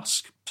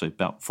 dusk. So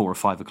about 4 or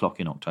 5 o'clock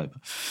in October.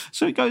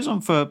 So it goes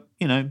on for,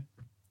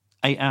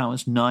 8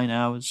 hours, 9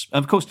 hours.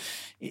 Of course,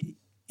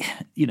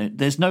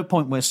 there's no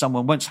point where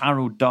once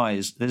Harold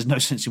dies, there's no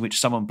sense in which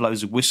someone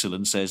blows a whistle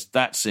and says,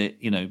 that's it,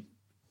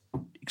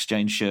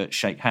 exchange shirts,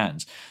 shake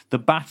hands. The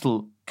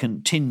battle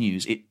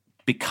continues. It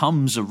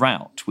becomes a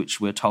rout, which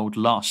we're told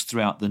lasts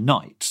throughout the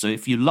night. So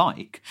if you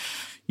like,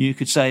 you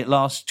could say it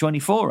lasts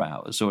 24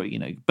 hours or,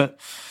 but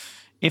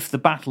if the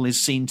battle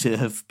is seen to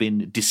have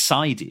been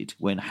decided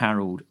when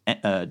Harold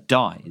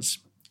dies,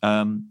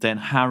 then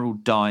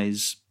Harold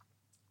dies,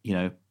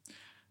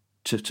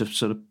 to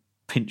sort of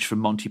pinch from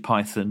Monty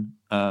Python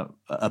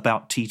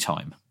about tea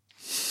time.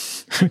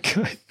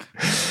 Okay.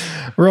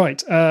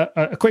 Right.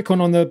 A quick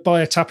one on the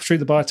Bayeux Tapestry.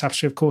 The Bayeux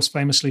Tapestry, of course,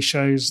 famously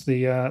shows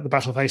the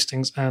Battle of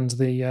Hastings and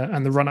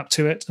the run up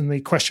to it. And the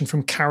question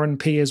from Karen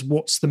P is,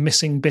 "What's the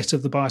missing bit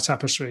of the Bayeux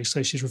Tapestry?"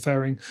 So she's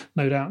referring,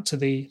 no doubt, to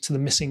the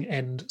missing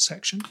end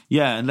section.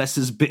 Yeah, unless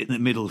there's a bit in the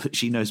middle that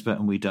she knows better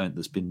and we don't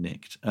that's been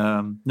nicked.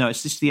 No,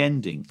 it's just the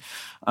ending.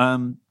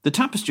 The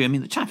tapestry.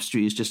 The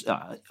tapestry is just.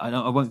 I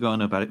won't go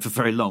on about it for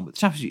very long, but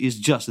the tapestry is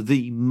just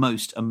the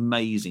most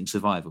amazing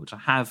survival to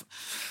have.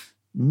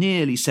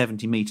 Nearly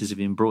 70 metres of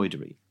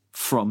embroidery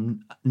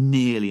from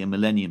nearly a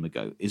millennium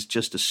ago is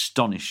just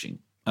astonishing.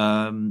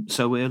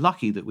 So we're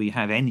lucky that we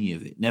have any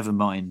of it, never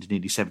mind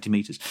nearly 70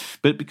 metres.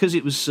 But because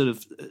it was sort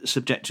of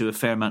subject to a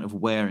fair amount of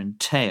wear and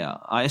tear,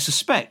 I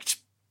suspect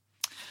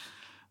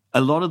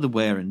a lot of the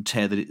wear and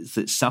tear that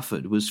it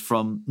suffered was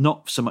from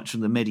not so much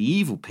from the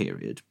medieval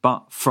period,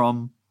 but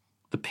from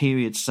the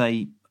period,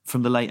 say,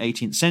 from the late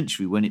 18th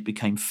century when it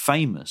became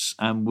famous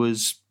and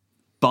was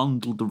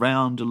bundled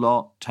around a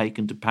lot,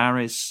 taken to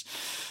Paris,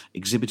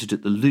 exhibited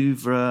at the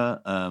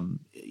Louvre.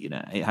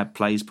 It had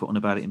plays put on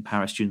about it in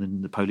Paris during the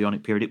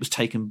Napoleonic period. It was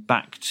taken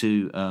back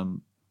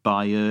to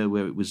Bayeux,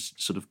 where it was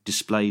sort of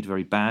displayed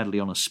very badly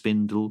on a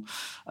spindle.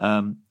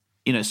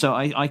 So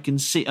I can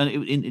see,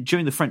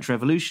 during the French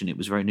Revolution, it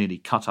was very nearly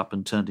cut up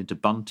and turned into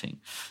bunting.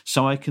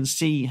 So I can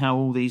see how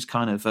all these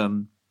kind of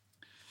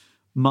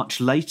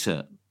much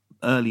later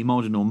early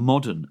modern or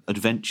modern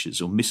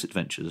adventures or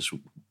misadventures,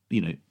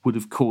 would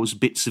have caused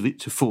bits of it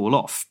to fall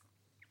off.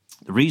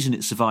 The reason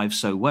it survived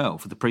so well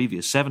for the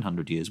previous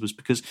 700 years was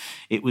because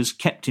it was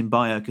kept in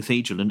Bayeux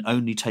Cathedral and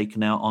only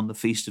taken out on the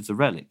Feast of the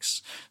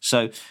Relics.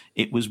 So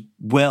it was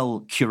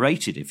well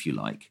curated, if you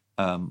like,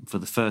 for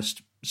the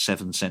first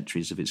 7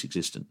 centuries of its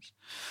existence.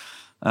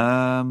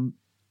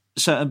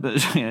 So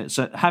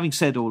having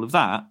said all of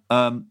that,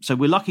 so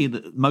we're lucky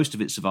that most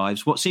of it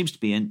survives. What seems to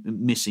be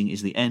missing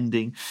is the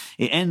ending.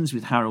 It ends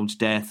with Harold's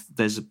death.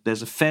 There's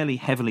a fairly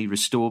heavily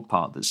restored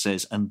part that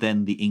says, "and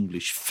then the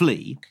English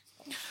flee."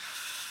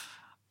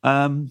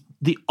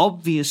 The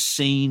obvious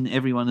scene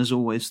everyone has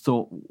always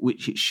thought,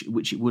 which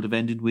it would have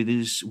ended with,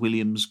 is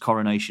William's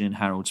coronation in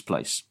Harold's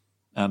place.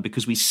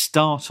 Because we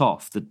start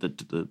off,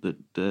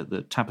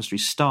 the tapestry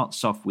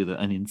starts off with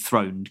an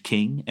enthroned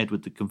king,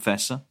 Edward the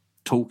Confessor,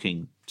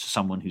 talking to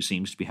someone who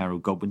seems to be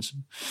Harold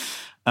Godwinson.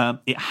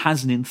 It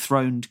has an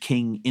enthroned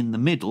king in the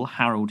middle,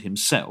 Harold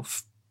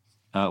himself,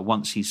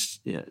 once he's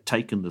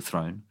taken the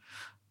throne.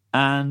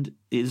 And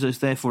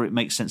therefore it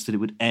makes sense that it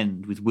would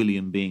end with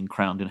William being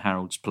crowned in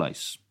Harold's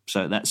place.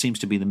 So that seems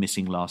to be the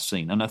missing last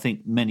scene. And I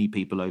think many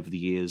people over the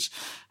years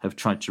have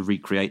tried to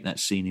recreate that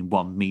scene in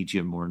one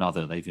medium or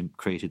another. They've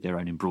created their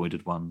own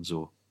embroidered ones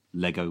or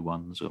Lego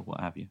ones or what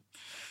have you.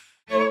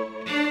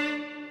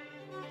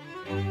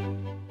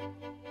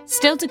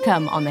 Still to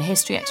come on the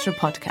History Extra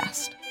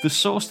podcast. The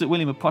source that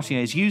William of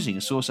Poitiers is using,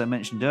 a source I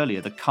mentioned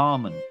earlier, the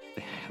Carmen,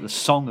 the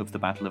song of the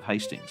Battle of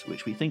Hastings,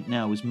 which we think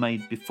now was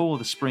made before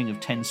the spring of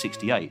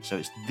 1068, so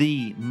it's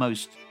the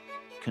most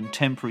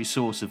contemporary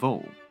source of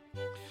all,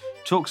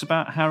 talks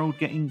about Harold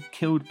getting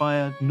killed by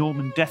a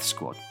Norman death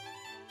squad.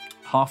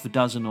 Half a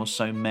dozen or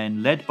so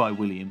men, led by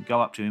William,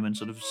 go up to him and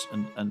sort of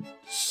and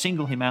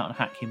single him out and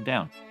hack him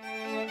down.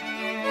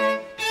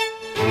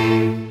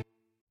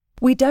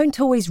 We don't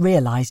always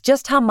realise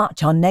just how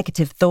much our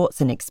negative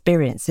thoughts and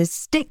experiences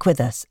stick with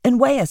us and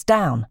weigh us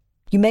down.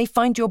 You may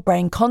find your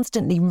brain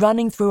constantly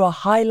running through a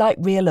highlight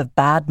reel of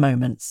bad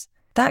moments.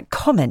 That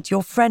comment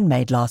your friend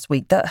made last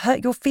week that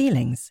hurt your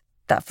feelings.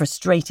 That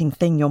frustrating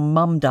thing your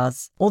mum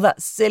does. Or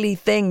that silly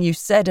thing you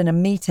said in a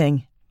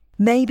meeting.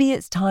 Maybe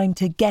it's time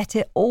to get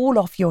it all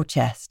off your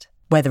chest.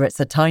 Whether it's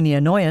a tiny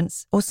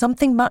annoyance or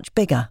something much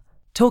bigger,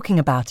 talking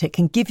about it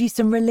can give you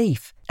some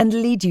relief and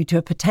lead you to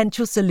a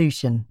potential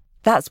solution.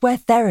 That's where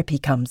therapy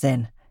comes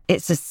in.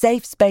 It's a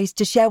safe space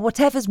to share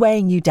whatever's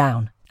weighing you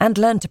down and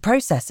learn to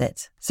process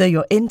it, so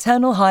your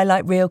internal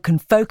highlight reel can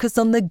focus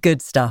on the good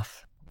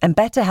stuff. And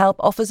BetterHelp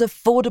offers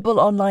affordable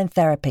online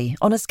therapy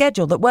on a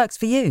schedule that works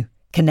for you.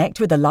 Connect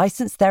with a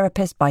licensed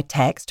therapist by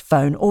text,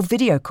 phone, or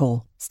video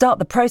call. Start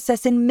the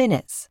process in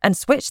minutes and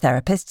switch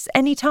therapists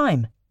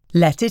anytime.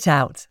 Let it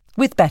out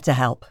with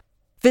BetterHelp.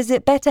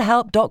 Visit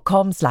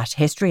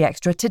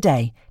betterhelp.com/historyextra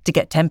today to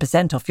get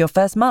 10% off your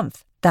first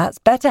month. That's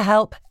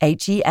BetterHelp,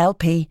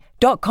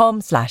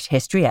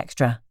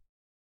 HELP.com/historyextra.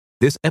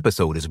 This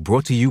episode is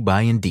brought to you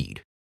by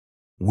Indeed.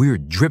 We're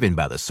driven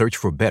by the search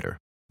for better,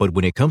 but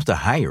when it comes to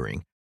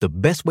hiring, the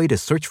best way to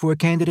search for a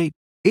candidate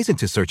isn't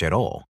to search at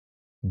all.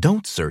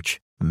 Don't search,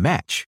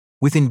 match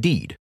with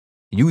Indeed.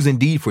 Use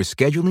Indeed for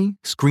scheduling,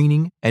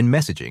 screening, and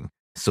messaging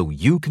so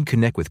you can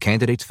connect with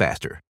candidates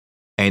faster.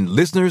 And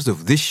listeners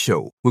of this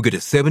show will get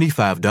a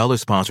 $75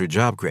 sponsored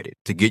job credit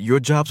to get your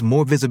jobs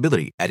more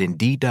visibility at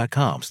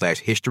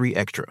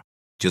Indeed.com/historyextra.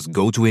 Just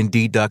go to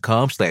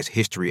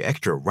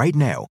Indeed.com/historyextra right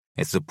now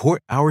and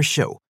support our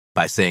show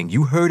by saying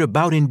you heard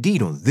about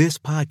Indeed on this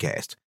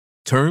podcast.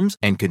 Terms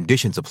and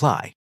conditions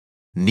apply.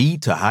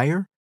 Need to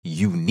hire?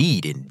 You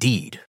need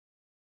Indeed.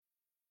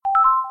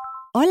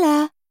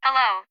 Hola.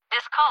 Hello,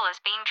 this call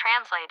is being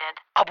translated.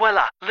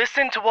 Abuela,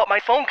 listen to what my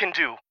phone can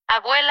do.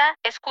 Abuela,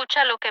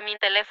 escucha lo que mi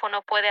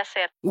teléfono puede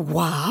hacer.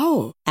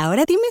 ¡Wow!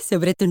 Ahora dime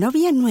sobre tu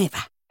novia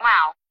nueva.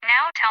 Wow,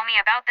 now tell me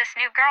about this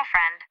new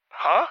girlfriend.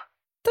 Huh?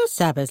 Tú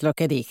sabes lo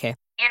que dije.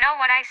 You know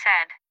what I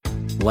said.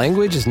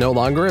 Language is no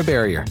longer a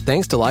barrier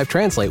thanks to Live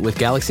Translate with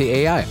Galaxy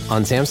AI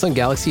on Samsung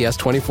Galaxy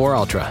S24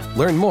 Ultra.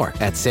 Learn more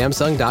at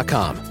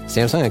Samsung.com.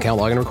 Samsung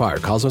account login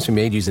required. Calls must be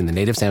made using the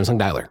native Samsung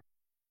dialer.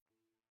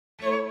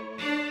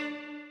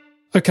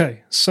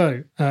 Okay,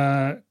 so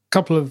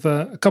couple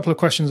of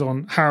questions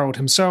on Harold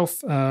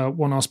himself.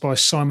 One asked by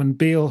Simon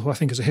Beale, who I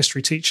think is a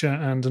history teacher,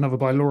 and another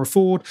by Laura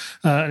Ford.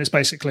 And it's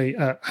basically,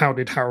 how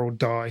did Harold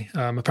die?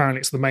 Apparently,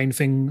 it's the main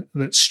thing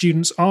that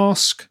students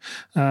ask,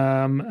 so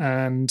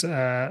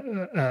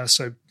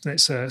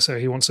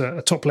he wants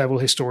a top level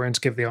historian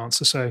to give the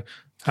answer. So,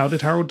 how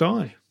did Harold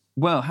die?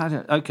 Well,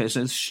 so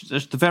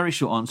the very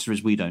short answer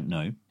is we don't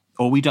know,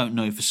 or we don't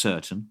know for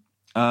certain.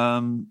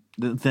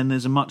 Then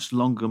there's a much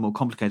longer, more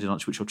complicated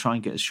answer, which I'll try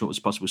and get as short as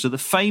possible. So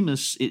it's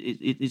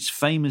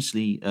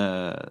famously,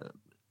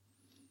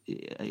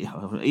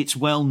 it's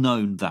well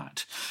known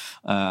that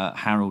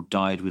Harold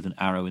died with an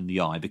arrow in the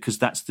eye, because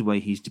that's the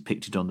way he's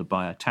depicted on the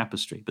Bayeux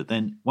Tapestry. But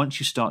then once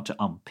you start to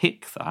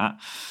unpick that,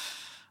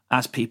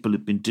 as people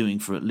have been doing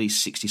for at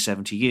least 60,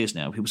 70 years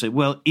now, people say,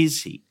 well,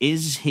 is he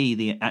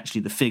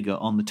actually the figure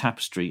on the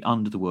tapestry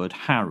under the word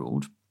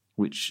Harold,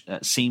 which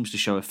seems to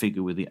show a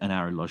figure with an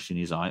arrow lodged in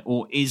his eye,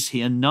 or is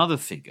he another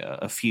figure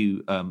a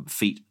few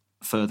feet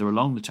further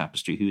along the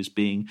tapestry who is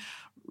being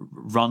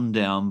run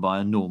down by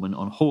a Norman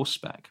on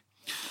horseback?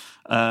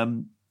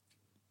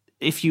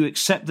 If you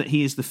accept that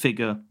he is the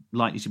figure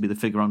likely to be the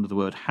figure under the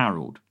word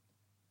Harold,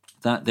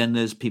 then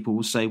there's people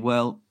will say,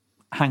 well,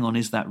 hang on,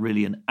 is that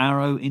really an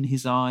arrow in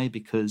his eye?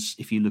 Because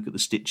if you look at the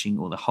stitching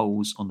or the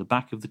holes on the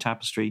back of the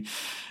tapestry,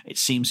 it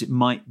seems it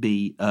might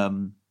be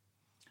a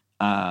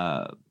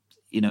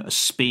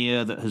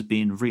spear that has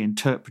been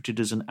reinterpreted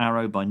as an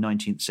arrow by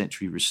 19th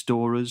century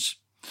restorers.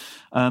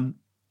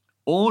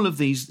 All of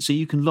these, so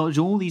you can lodge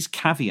all these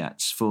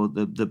caveats for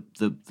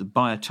the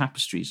Bayeux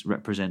Tapestry's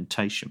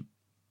representation.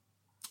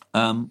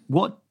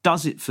 What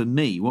does it for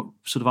me, what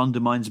sort of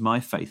undermines my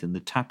faith in the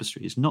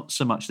tapestry, is not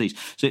so much these.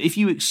 So if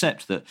you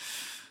accept that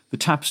the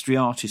tapestry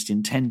artist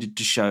intended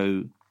to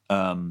show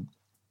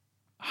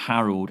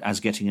Harold as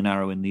getting an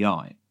arrow in the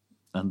eye,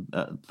 and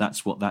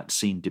that's what that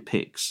scene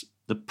depicts,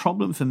 the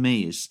problem for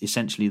me is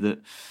essentially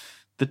that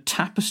the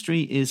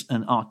tapestry is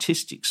an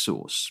artistic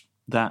source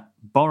that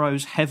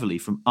borrows heavily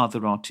from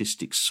other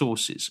artistic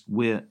sources.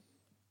 We're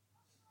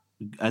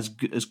as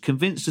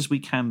convinced as we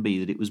can be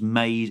that it was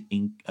made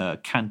in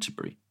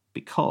Canterbury,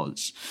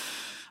 because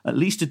at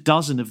least a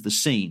dozen of the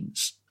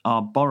scenes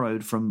are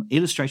borrowed from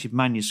illustrated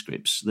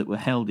manuscripts that were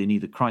held in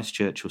either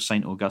Christchurch or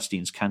St.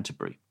 Augustine's,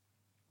 Canterbury.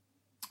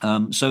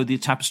 So the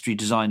tapestry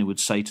designer would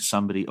say to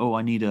somebody, "Oh,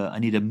 I need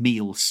a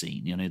meal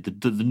scene.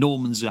 The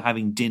Normans are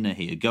having dinner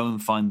here. Go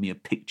and find me a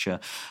picture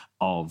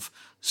of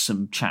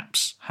some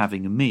chaps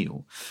having a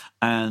meal."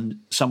 And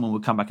someone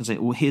would come back and say,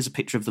 "Well, here's a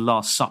picture of the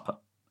Last Supper."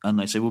 And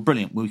they say, "Well,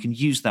 brilliant. Well, we can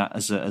use that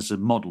as a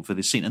model for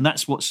this scene." And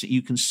that's what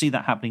you can see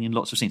that happening in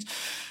lots of scenes.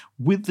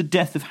 With the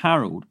death of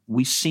Harold,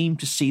 we seem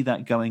to see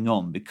that going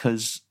on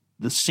because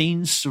the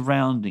scenes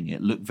surrounding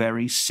it look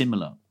very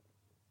similar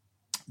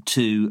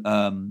to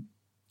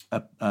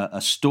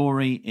a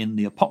story in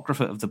the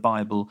Apocrypha of the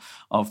Bible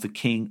of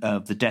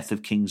the death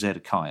of King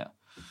Zedekiah.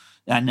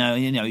 And now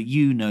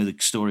you know the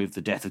story of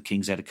the death of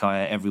King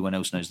Zedekiah. Everyone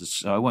else knows this,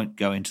 so I won't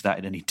go into that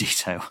in any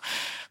detail.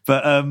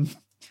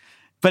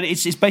 But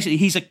it's basically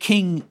he's a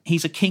king.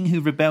 He's a king who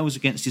rebels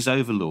against his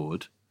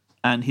overlord,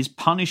 and his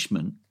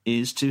punishment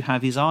is to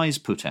have his eyes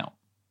put out.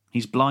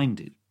 He's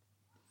blinded.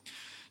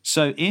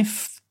 So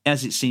if,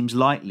 as it seems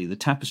likely, the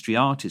tapestry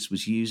artist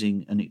was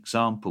using an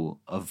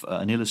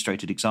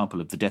illustrated example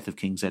of the death of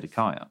King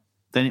Zedekiah,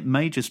 then it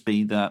may just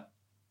be that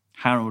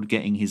Harold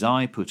getting his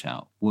eye put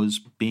out was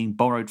being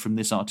borrowed from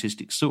this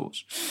artistic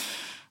source.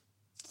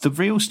 The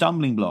real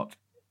stumbling block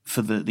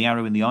for the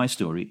arrow in the eye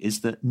story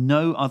is that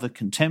no other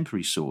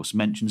contemporary source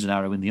mentions an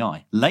arrow in the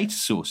eye. Later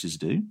sources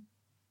do.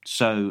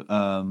 So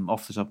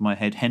off the top of my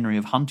head, Henry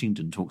of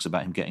Huntingdon talks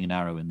about him getting an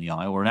arrow in the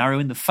eye or an arrow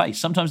in the face.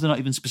 Sometimes they're not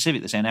even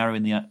specific. They say an arrow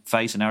in the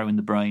face, an arrow in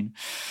the brain.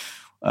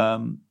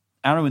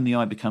 Arrow in the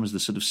eye becomes the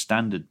sort of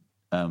standard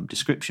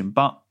description,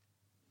 but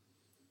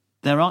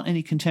there aren't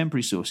any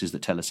contemporary sources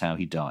that tell us how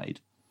he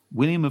died.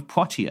 William of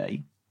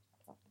Poitiers,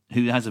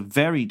 who has a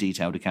very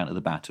detailed account of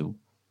the battle,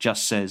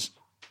 just says,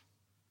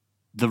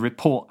 "The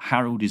report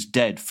Harold is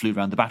dead flew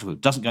around the battlefield."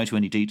 Doesn't go into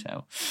any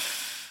detail.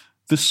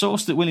 The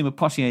source that William of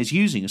Poitiers is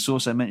using, a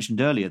source I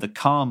mentioned earlier, the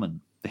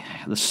Carmen,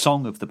 the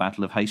song of the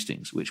Battle of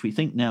Hastings, which we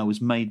think now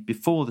was made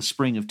before the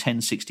spring of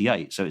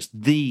 1068, so it's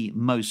the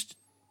most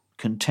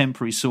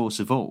contemporary source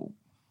of all,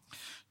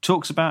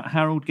 talks about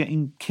Harold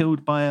getting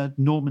killed by a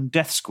Norman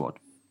death squad.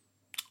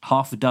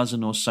 Half a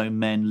dozen or so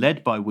men,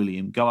 led by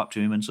William, go up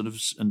to him and sort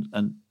of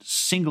and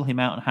single him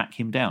out and hack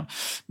him down.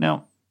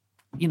 Now,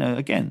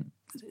 again,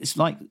 it's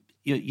like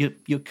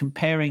you're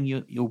comparing,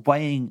 you're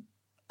weighing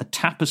a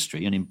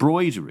tapestry, an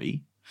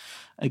embroidery,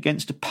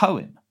 against a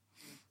poem.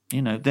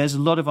 There's a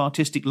lot of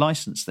artistic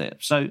license there.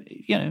 So,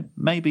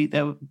 maybe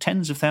there were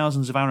tens of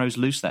thousands of arrows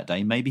loose that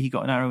day. Maybe he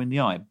got an arrow in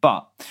the eye.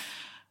 But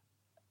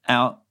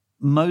our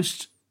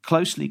most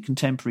closely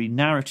contemporary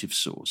narrative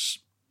source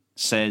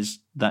says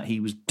that he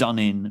was done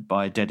in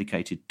by a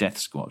dedicated death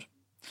squad.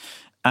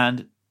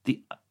 And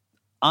the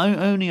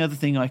only other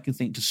thing I can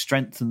think to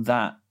strengthen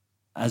that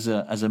as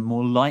a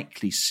more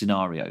likely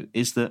scenario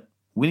is that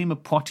William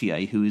of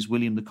Poitiers, who is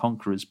William the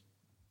Conqueror's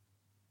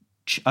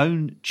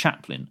own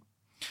chaplain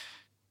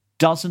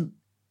doesn't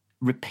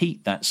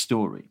repeat that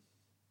story.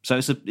 So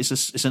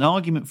it's an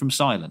argument from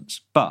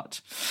silence,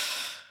 but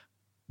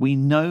we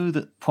know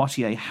that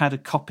Poitiers had a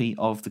copy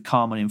of the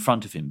Carmen in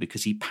front of him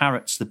because he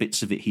parrots the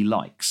bits of it he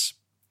likes.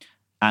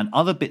 And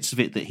other bits of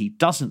it that he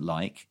doesn't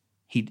like,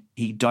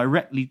 he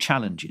directly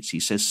challenges.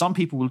 He says, some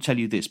people will tell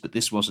you this, but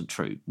this wasn't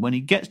true. When he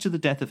gets to the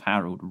death of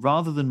Harold,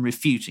 rather than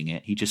refuting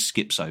it, he just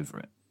skips over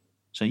it.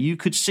 So you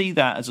could see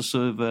that as a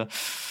sort of a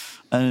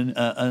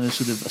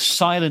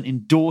silent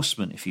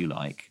endorsement, if you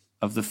like,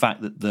 of the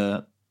fact that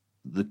the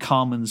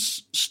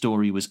Carmen's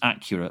story was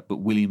accurate, but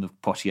William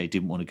of Poitiers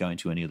didn't want to go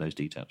into any of those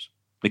details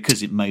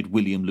because it made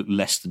William look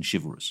less than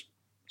chivalrous.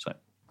 So,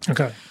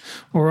 okay,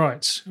 all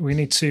right. We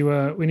need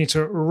to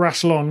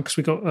rattle on because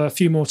we've got a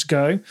few more to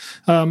go.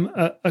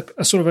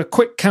 A sort of a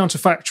quick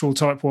counterfactual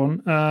type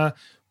one,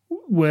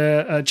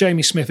 where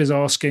Jamie Smith is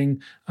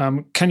asking,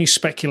 can you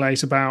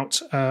speculate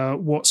about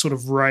what sort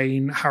of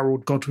reign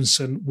Harold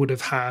Godwinson would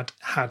have had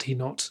he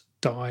not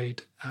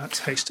died at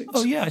Hastings?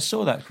 Oh yeah, I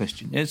saw that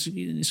question.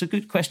 It's a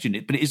good question,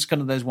 but it is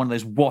kind of one of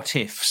those what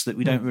ifs that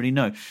we don't really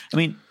know. I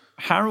mean,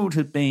 Harold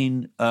had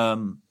been a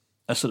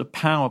sort of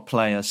power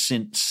player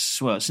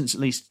since at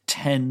least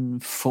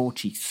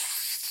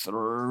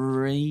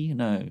 1043.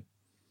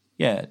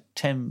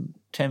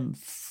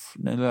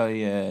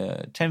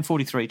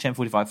 1043,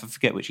 1045, I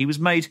forget which. He was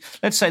made,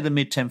 let's say the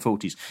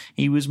mid-1040s,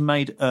 he was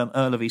made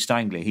Earl of East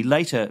Anglia. He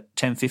later,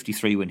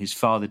 1053, when his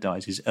father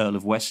dies, is Earl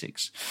of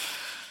Wessex.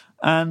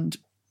 And,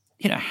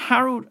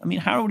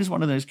 Harold is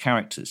one of those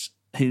characters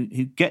who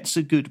gets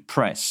a good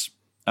press.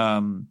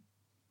 And,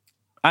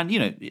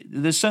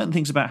 there's certain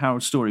things about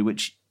Harold's story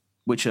which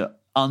are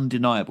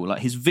undeniable,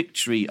 like his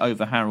victory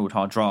over Harold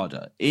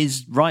Hardrada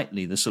is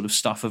rightly the sort of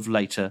stuff of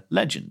later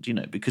legend,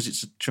 because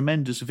it's a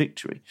tremendous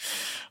victory.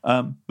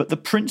 But the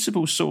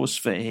principal source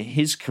for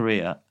his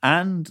career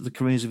and the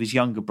careers of his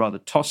younger brother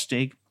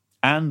Tostig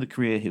and the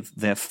career of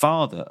their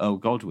father, Earl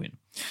Godwin,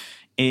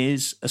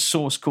 is a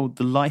source called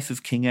The Life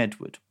of King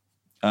Edward,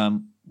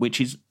 which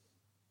is,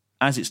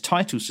 as its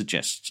title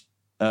suggests,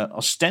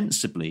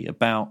 ostensibly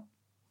about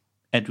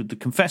Edward the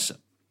Confessor.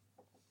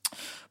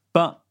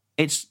 But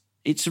it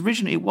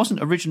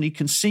wasn't originally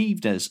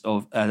conceived as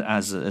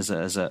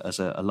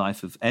a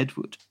life of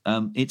Edward.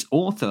 Its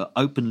author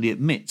openly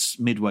admits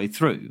midway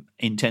through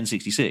in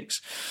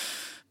 1066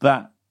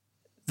 that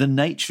the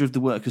nature of the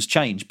work has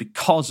changed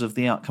because of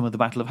the outcome of the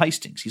Battle of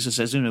Hastings. He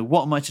says,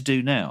 what am I to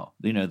do now?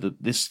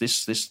 This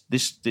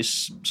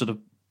sort of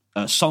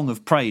song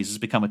of praise has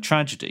become a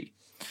tragedy.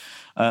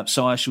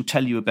 So I shall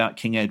tell you about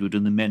King Edward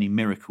and the many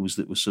miracles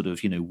that were sort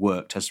of,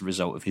 worked as a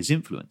result of his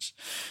influence.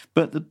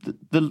 But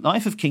the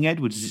life of King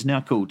Edward, as it's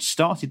now called,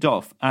 started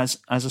off as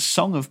a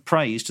song of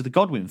praise to the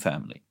Godwin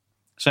family.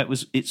 So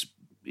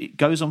it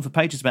goes on for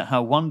pages about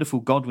how wonderful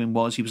Godwin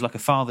was. He was like a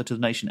father to the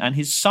nation, and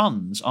his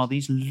sons are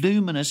these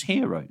luminous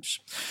heroes.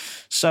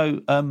 So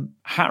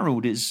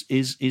Harold is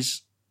a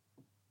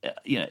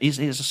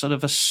sort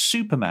of a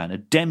Superman, a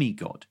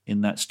demigod in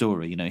that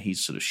story.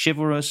 He's sort of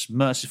chivalrous,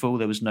 merciful.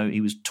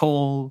 He was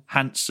tall,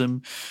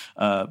 handsome,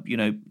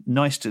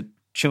 nice to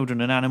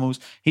children and animals.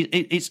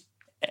 He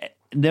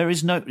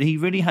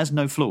really has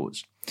no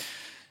flaws.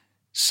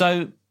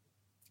 So,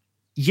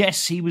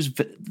 yes, he was.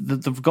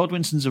 The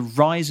Godwinsons are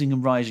rising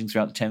and rising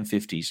throughout the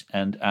 1050s,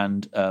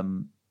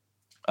 and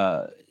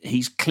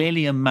he's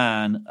clearly a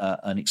man,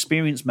 an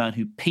experienced man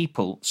who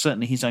people,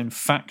 certainly his own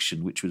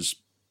faction, which was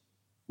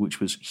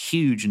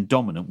huge and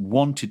dominant,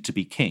 wanted to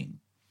be king.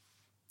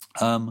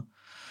 And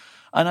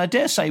I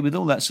dare say with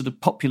all that sort of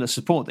popular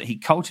support that he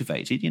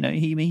cultivated,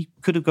 he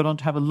could have gone on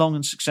to have a long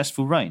and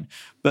successful reign.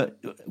 But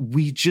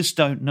we just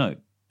don't know.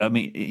 I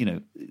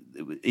mean,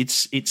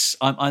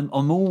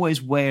 I'm always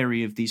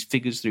wary of these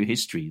figures through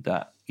history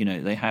that,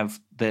 they have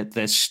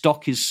their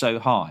stock is so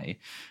high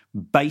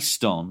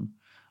based on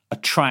a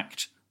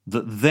tract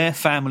that their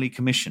family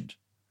commissioned.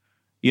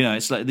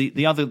 It's like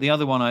the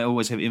other one I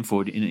always have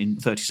info in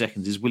 30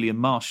 seconds is William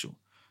Marshall.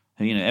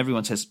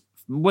 Everyone says,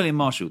 William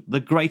Marshall, the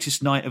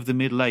greatest knight of the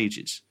Middle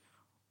Ages.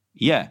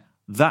 Yeah,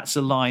 that's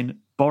a line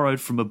borrowed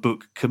from a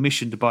book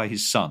commissioned by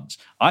his sons.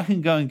 I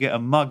can go and get a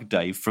mug,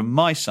 Dave, from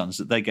my sons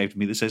that they gave to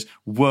me that says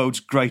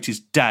world's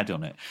greatest dad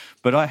on it.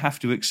 But I have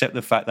to accept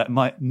the fact that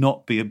might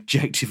not be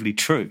objectively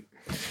true.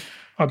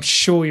 I'm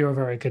sure you're a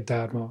very good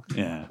dad, Mark.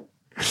 Yeah.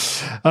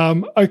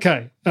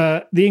 Okay,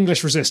 the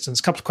English resistance.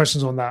 A couple of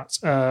questions on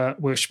that,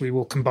 which we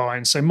will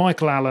combine. So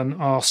Michael Allen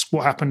asks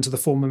what happened to the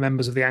former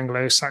members of the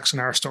Anglo-Saxon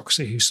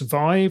aristocracy who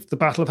survived the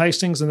Battle of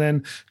Hastings, and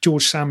then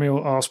George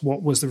Samuel asks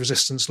what was the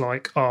resistance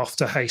like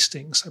after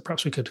Hastings. So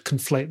perhaps we could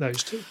conflate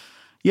those two.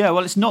 Yeah,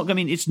 well, it's not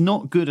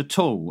good at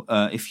all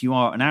if you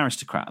are an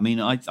aristocrat. I mean,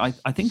 I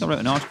think I wrote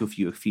an article for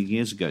you a few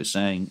years ago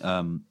saying,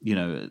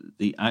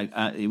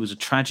 it was a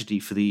tragedy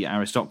for the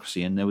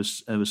aristocracy, and there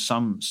was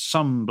some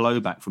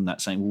blowback from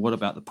that, saying, well, what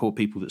about the poor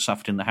people that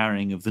suffered in the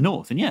harrying of the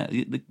North? And yeah,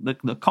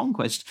 the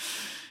conquest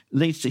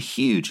leads to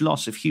huge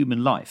loss of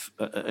human life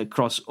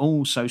across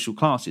all social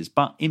classes,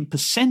 but in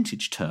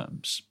percentage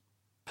terms,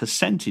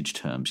 percentage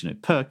terms,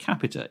 per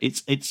capita,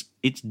 it's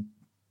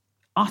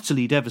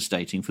utterly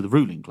devastating for the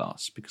ruling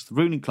class, because the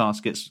ruling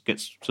class gets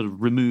sort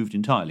of removed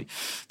entirely.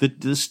 The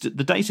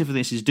data for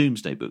this is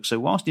Domesday Book. So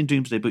whilst in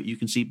Domesday Book you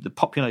can see the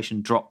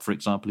population drop, for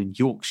example, in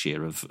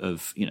Yorkshire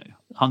of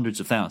hundreds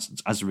of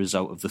thousands as a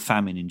result of the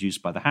famine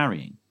induced by the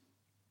harrying.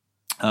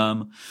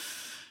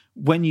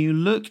 When you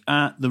look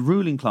at the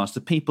ruling class,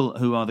 the people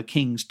who are the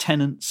king's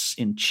tenants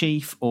in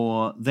chief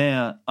or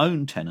their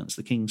own tenants,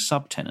 the king's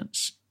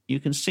subtenants, you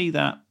can see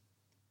that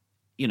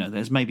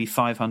there's maybe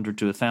 500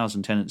 to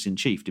 1,000 tenants in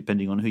chief,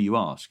 depending on who you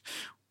ask.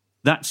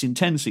 That's in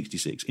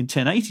 1066. In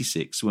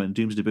 1086, when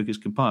Domesday Book is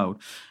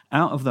compiled,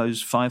 out of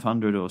those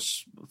 500 or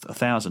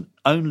 1,000,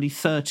 only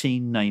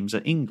 13 names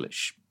are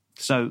English.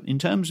 So in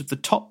terms of the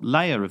top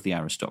layer of the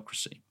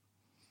aristocracy,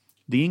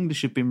 the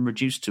English have been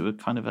reduced to a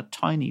kind of a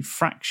tiny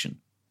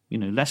fraction,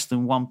 less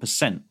than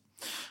 1%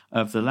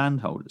 of the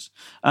landholders.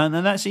 And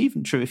that's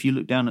even true if you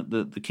look down at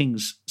the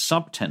king's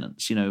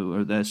subtenants,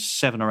 there's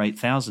 7,000 or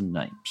 8,000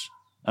 names.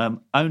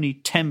 Only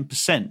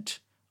 10%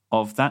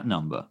 of that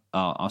number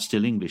are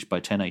still English by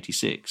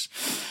 1086.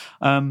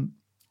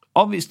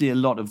 Obviously, a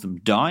lot of them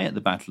die at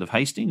the Battle of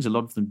Hastings. A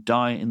lot of them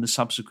die in the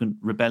subsequent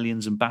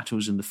rebellions and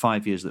battles in the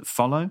 5 years that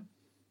follow.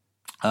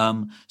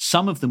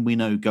 Some of them we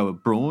know go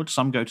abroad.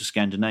 Some go to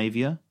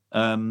Scandinavia.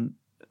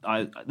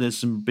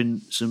 There's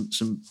been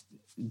some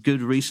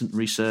good recent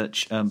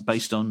research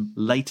based on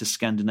later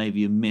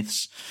Scandinavian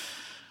myths,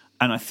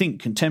 and I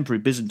think contemporary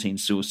Byzantine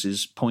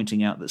sources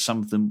pointing out that some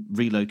of them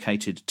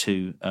relocated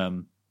to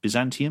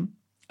Byzantium.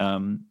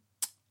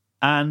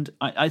 And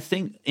I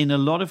think in a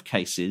lot of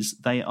cases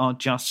they are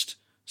just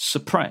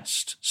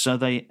suppressed. So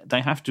they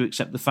have to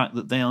accept the fact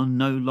that they are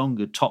no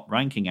longer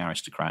top-ranking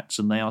aristocrats,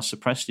 and they are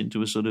suppressed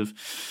into a sort of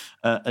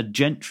a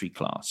gentry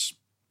class.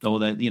 Or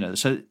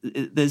so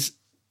there's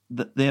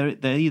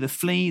they either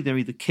flee, they're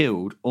either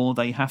killed, or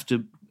they have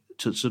to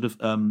sort of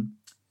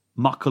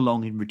muck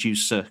along in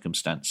reduced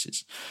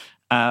circumstances.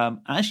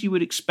 As you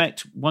would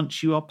expect,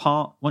 once you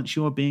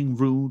are being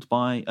ruled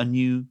by a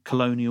new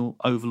colonial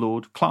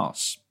overlord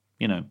class.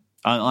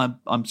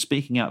 I'm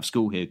speaking out of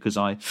school here because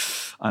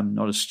I'm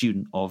not a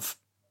student of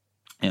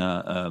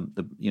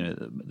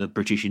the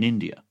British in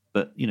India,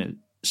 but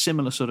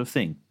similar sort of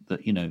thing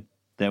that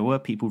there were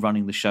people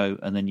running the show,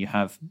 and then you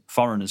have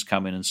foreigners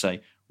come in and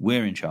say,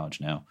 we're in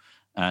charge now,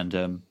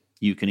 and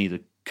you can either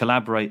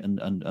collaborate and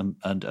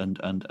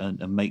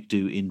make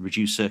do in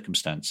reduced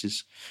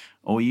circumstances,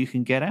 or you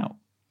can get out.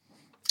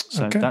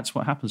 So that's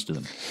what happens to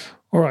them.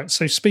 All right.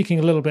 So speaking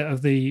a little bit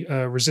of the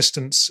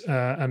resistance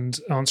and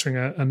answering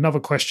another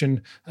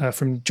question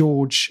from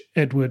George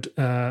Edward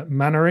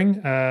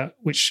Mannering,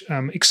 which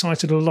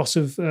excited a lot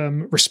of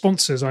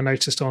responses, I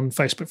noticed on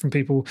Facebook, from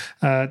people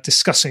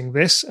discussing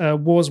this.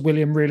 Was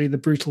William really the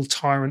brutal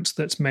tyrant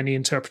that many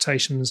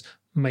interpretations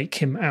make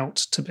him out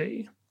to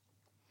be?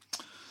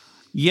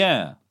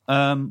 Yeah.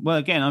 Well,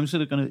 again, I'm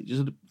sort of going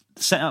to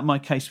set out my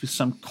case with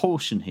some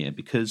caution here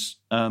because...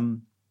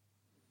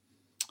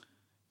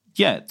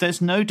 yeah,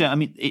 there's no doubt. I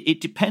mean,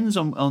 it depends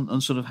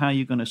on sort of how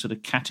you're going to sort of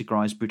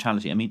categorize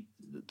brutality. I mean,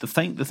 the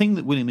thing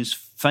that William is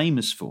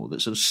famous for,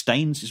 that sort of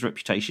stains his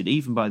reputation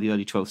even by the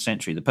early 12th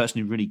century, the person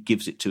who really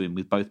gives it to him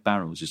with both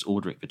barrels is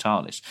Orderic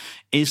Vitalis,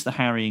 is the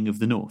harrying of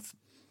the north.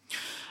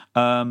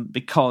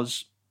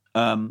 Because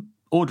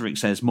Orderic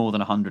says more than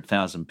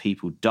 100,000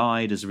 people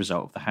died as a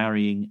result of the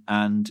harrying,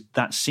 and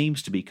that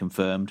seems to be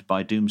confirmed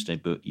by Domesday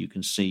Book. You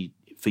can see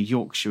for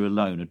Yorkshire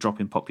alone a drop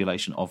in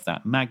population of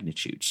that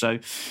magnitude. So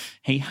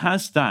he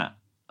has that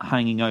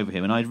hanging over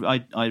him. And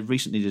I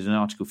recently did an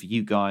article for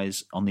you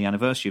guys on the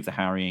anniversary of the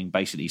harrying,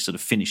 basically sort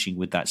of finishing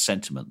with that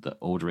sentiment that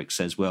Orderic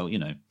says, well,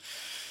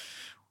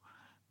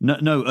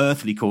 no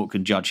earthly court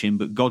can judge him,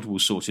 but God will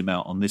sort him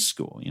out on this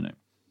score,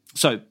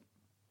 So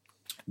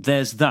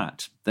there's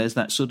that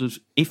sort of,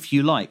 if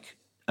you like,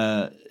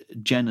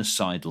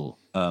 genocidal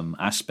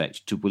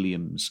aspect to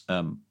William's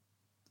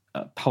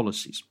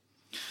policies.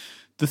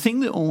 The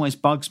thing that always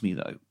bugs me,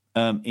 though,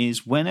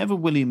 is whenever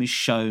William is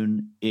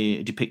shown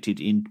depicted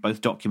in both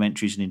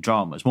documentaries and in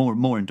dramas,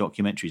 more in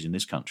documentaries in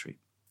this country,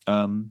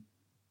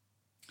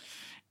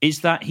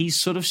 is that he's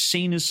sort of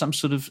seen as some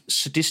sort of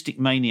sadistic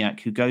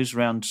maniac who goes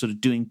around sort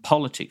of doing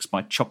politics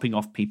by chopping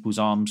off people's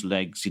arms,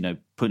 legs,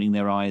 putting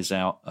their eyes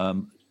out,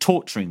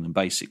 torturing them,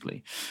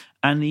 basically.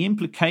 And the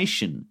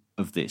implication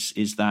of this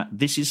is that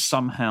this is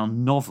somehow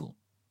novel,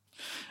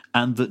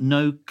 and that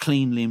no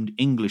clean-limbed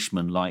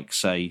Englishman like,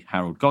 say,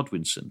 Harold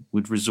Godwinson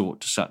would resort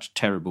to such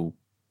terrible,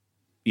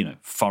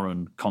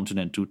 foreign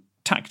continental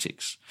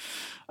tactics.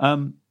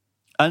 And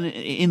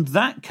in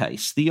that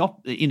case,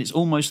 it's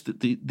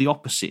almost the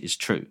opposite is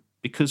true,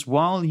 because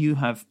while you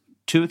have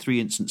 2 or 3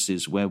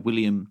 instances where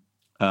William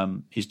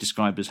is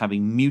described as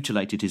having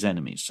mutilated his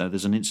enemies, so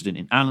there's an incident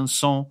in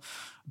Alençon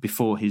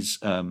before his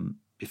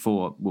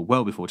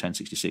well before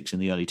 1066 in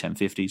the early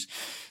 1050s.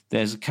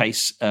 There's a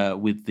case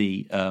with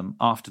the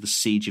after the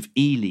siege of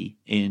Ely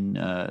in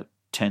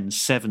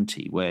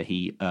 1070 where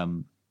he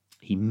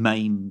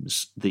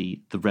maims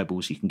the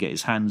rebels he can get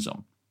his hands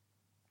on.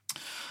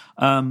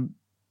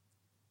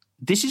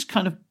 this is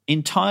kind of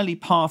entirely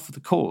par for the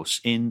course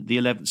in the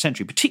 11th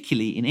century,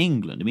 particularly in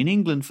England. I mean,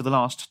 England for the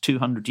last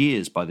 200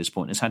 years by this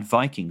point has had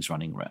Vikings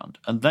running around,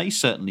 and they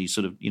certainly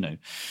sort of,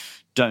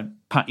 don't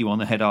pat you on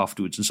the head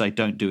afterwards and say,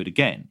 don't do it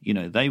again.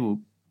 They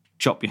will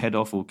chop your head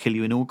off or kill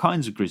you in all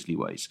kinds of grisly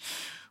ways.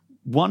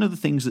 One of the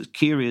things that's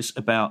curious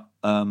about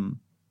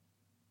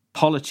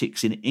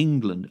politics in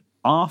England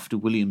after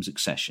William's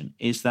accession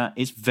is that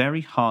it's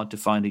very hard to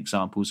find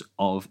examples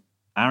of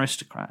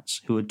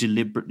aristocrats who are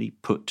deliberately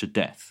put to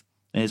death.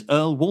 There's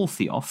Earl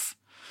Waltheof,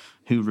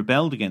 who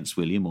rebelled against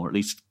William, or at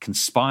least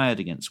conspired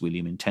against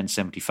William in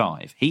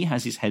 1075. He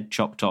has his head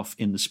chopped off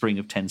in the spring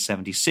of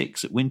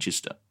 1076 at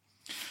Winchester.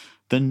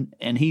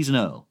 And he's an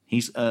earl.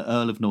 He's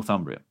Earl of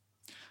Northumbria.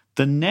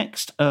 The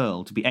next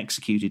earl to be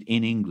executed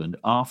in England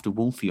after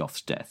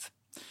Waltheof's death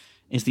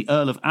is the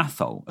Earl of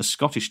Athol, a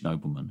Scottish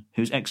nobleman,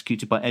 who's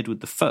executed by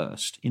Edward I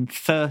in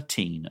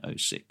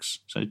 1306,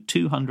 so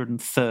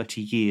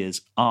 230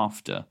 years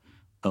after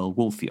Earl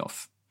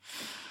Waltheof.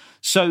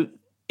 So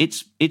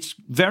it's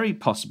very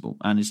possible,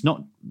 and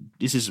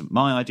this isn't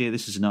my idea,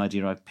 this is an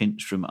idea I've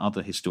pinched from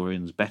other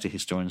historians, better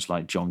historians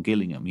like John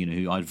Gillingham,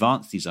 who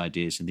advanced these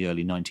ideas in the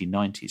early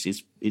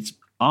 1990s. It's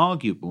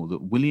arguable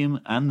that William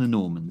and the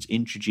Normans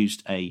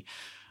introduced a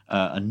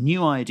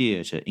new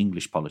idea to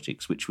English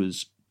politics, which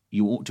was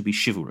you ought to be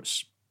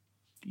chivalrous.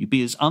 You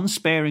be as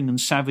unsparing and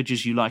savage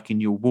as you like in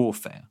your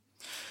warfare.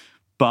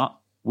 But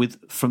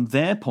from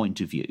their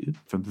point of view,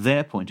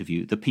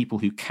 the people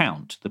who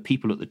count, the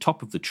people at the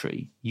top of the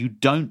tree, you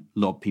don't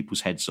lob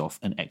people's heads off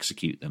and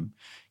execute them.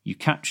 You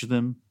capture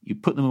them, you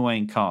put them away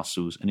in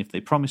castles, and if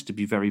they promise to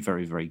be very,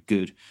 very, very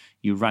good,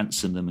 you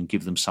ransom them and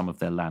give them some of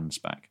their lands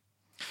back.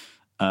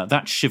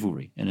 That's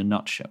chivalry in a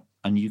nutshell.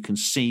 And you can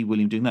see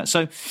William doing that.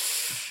 So,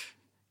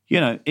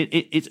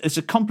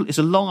 it's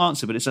a long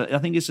answer, but I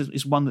think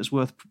it's one that's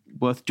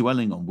worth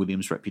dwelling on,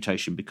 William's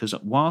reputation, because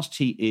whilst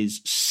he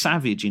is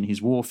savage in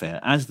his warfare,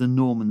 as the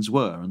Normans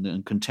were,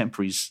 and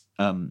contemporaries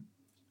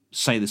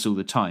say this all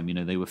the time,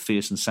 they were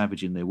fierce and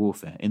savage in their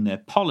warfare. In their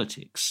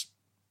politics,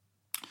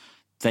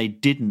 they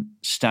didn't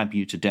stab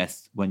you to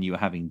death when you were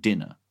having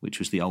dinner, which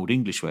was the old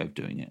English way of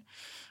doing it.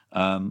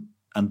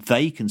 And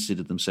they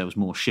considered themselves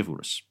more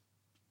chivalrous.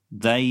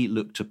 They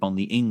looked upon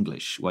the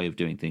English way of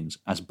doing things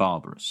as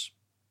barbarous.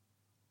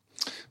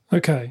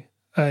 Okay,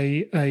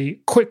 a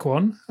quick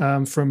one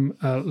from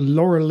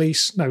Laura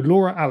Alice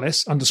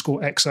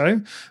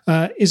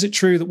 _XO. Is it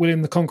true that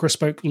William the Conqueror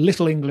spoke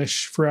little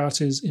English throughout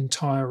his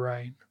entire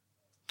reign?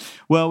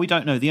 Well, we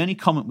don't know. The only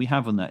comment we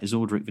have on that is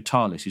Orderic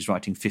Vitalis, who's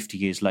writing 50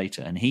 years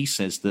later, and he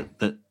says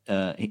that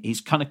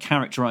he's kind of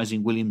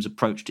characterising William's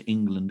approach to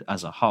England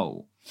as a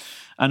whole.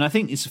 And I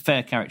think it's a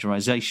fair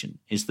characterisation,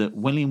 is that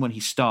William, when he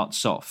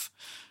starts off,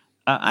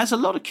 as a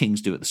lot of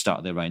kings do at the start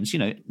of their reigns,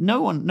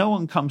 no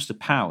one comes to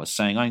power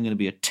saying, I'm going to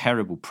be a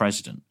terrible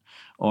president,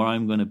 or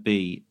I'm going to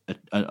be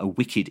a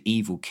wicked,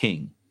 evil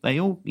king. They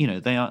all,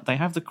 they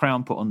have the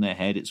crown put on their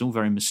head. It's all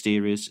very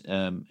mysterious.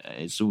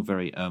 It's all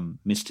very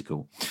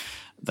mystical.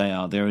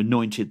 They're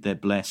anointed. They're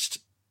blessed,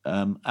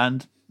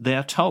 and they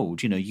are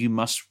told, you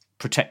must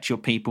protect your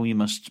people. You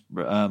must,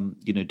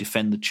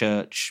 defend the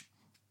church,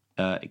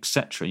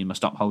 etc. You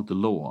must uphold the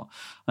law.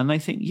 And they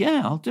think,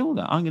 yeah, I'll do all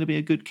that. I'm going to be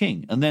a good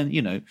king. And then,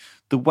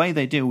 the way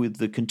they deal with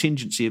the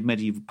contingency of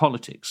medieval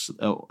politics,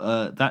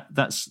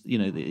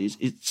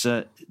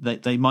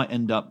 they might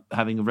end up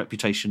having a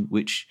reputation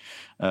which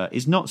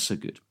is not so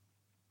good.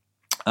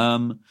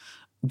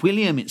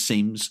 William, it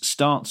seems,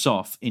 starts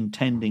off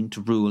intending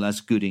to rule as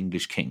a good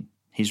English king.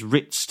 His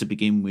writs, to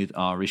begin with,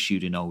 are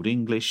issued in Old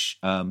English.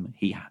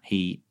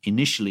 He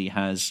initially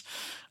has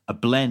a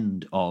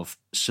blend of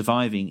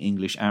surviving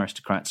English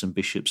aristocrats and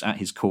bishops at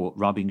his court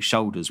rubbing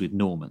shoulders with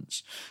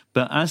Normans.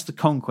 But as the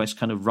conquest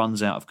kind of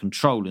runs out of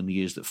control in the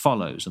years that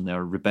follows, and there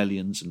are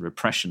rebellions and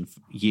repression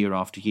year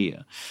after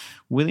year,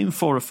 within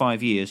 4 or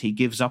 5 years he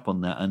gives up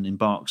on that and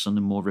embarks on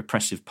a more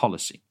repressive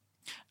policy.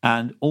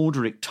 And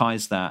Orderic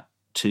ties that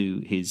to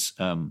his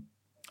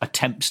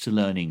attempts to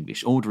learn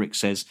English. Orderic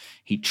says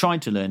he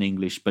tried to learn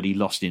English, but he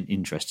lost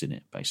interest in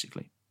it,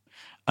 basically.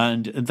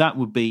 And that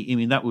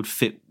would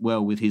fit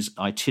well with his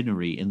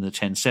itinerary in the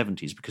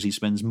 1070s, because he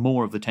spends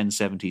more of the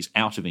 1070s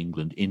out of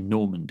England in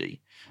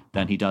Normandy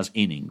than he does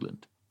in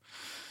England.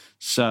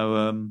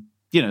 So,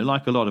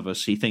 like a lot of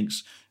us, he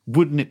thinks,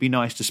 wouldn't it be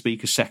nice to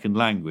speak a second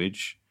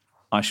language?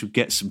 I should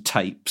get some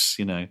tapes,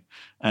 and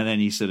then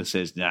he sort of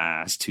says,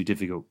 nah, it's too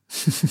difficult.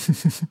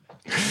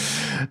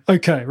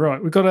 Okay,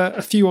 right. We've got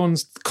a few on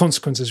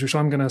consequences, which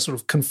I'm going to sort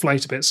of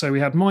conflate a bit. So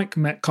we had Mike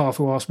Metcalf,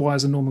 who asked, why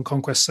is the Norman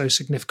conquest so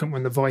significant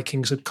when the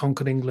Vikings had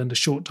conquered England a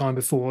short time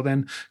before?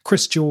 Then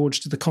Chris George,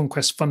 did the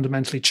conquest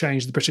fundamentally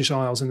change the British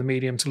Isles in the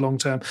medium to long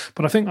term?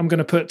 But I think I'm going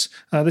to put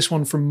this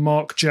one from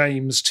Mark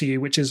James to you,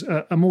 which is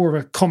a more of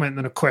a comment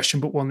than a question,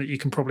 but one that you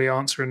can probably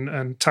answer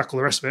and tackle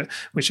the rest of it,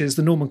 which is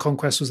the Norman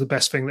conquest was the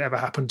best thing that ever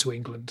happened to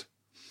England.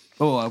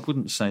 Oh, I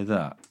wouldn't say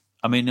that.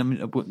 I mean,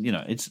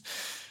 it's...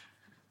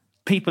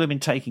 People have been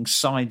taking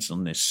sides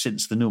on this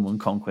since the Norman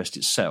conquest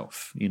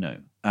itself,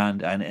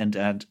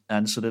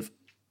 and sort of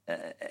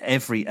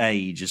every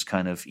age has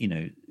kind of,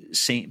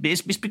 seen.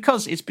 It's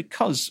because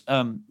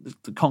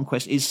the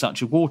conquest is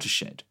such a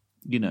watershed.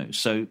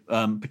 So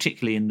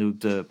particularly in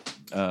the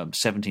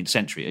 17th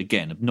century,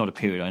 again, not a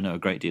period I know a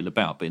great deal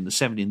about, but in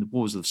the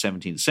wars of the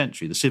 17th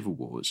century, the civil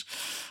wars,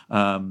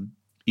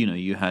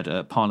 you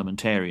had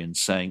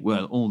parliamentarians saying,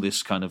 well, all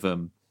this kind of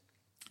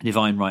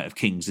divine right of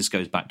kings, this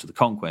goes back to the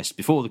conquest.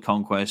 Before the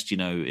conquest,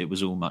 it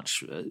was all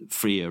much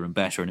freer and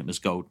better, and it was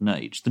golden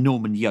age. The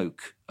Norman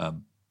yoke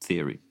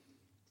theory.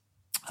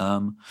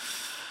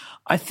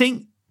 I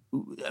think,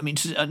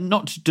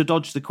 not to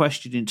dodge the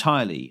question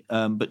entirely,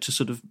 but to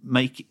sort of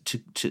make it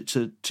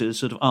to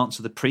sort of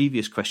answer the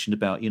previous question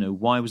about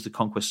why was the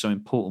conquest so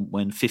important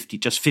when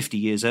 50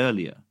 years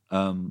earlier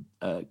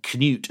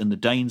Canute and the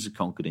Danes had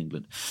conquered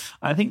England.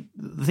 I think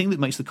the thing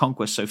that makes the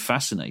conquest so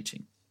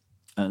fascinating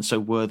and so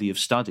worthy of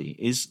study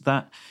is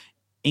that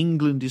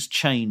England is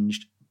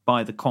changed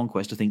by the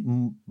conquest, I think,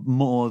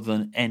 more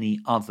than any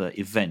other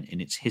event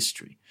in its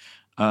history.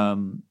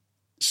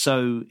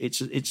 So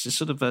it's a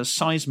sort of a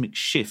seismic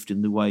shift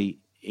in the way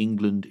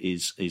England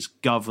is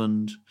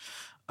governed.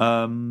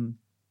 And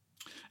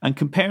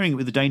comparing it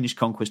with the Danish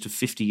conquest of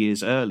 50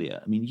 years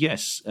earlier,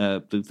 yes,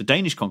 the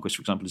Danish conquest,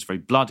 for example, is very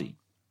bloody.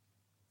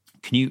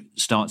 Canute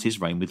starts his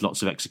reign with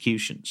lots of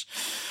executions.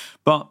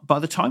 But by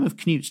the time of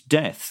Canute's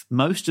death,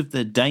 most of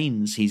the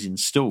Danes he's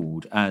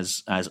installed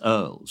as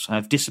earls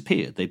have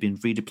disappeared. They've been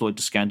redeployed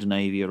to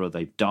Scandinavia, or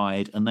they've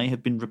died, and they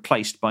have been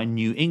replaced by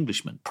new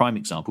Englishmen, prime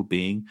example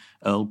being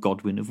Earl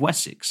Godwin of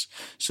Wessex.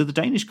 So the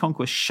Danish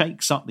conquest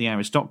shakes up the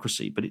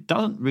aristocracy, but it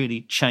doesn't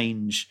really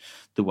change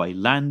the way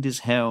land is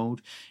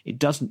held. It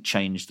doesn't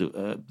change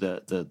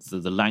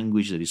the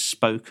language that is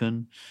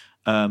spoken.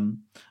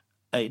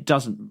 It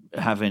doesn't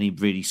have any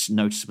really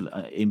noticeable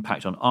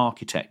impact on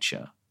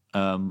architecture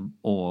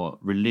or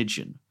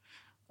religion.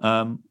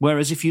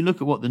 Whereas if you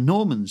look at what the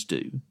Normans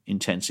do in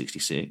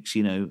 1066,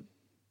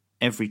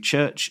 every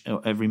church,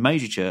 every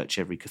major church,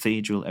 every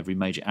cathedral, every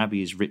major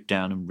abbey is ripped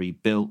down and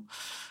rebuilt.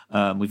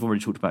 We've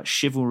already talked about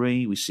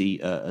chivalry. We see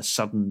a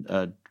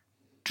sudden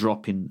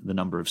drop in the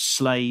number of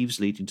slaves,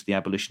 leading to the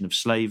abolition of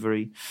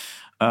slavery.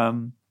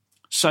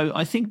 So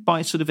I think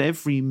by sort of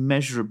every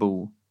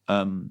measurable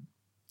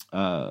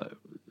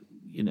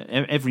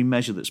every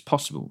measure that's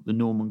possible, the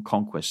Norman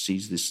conquest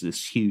sees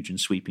this huge and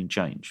sweeping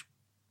change.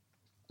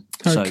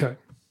 Okay. So,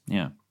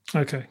 yeah.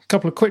 Okay. A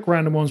couple of quick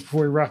random ones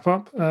before we wrap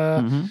up.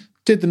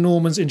 Did the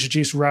Normans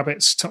introduce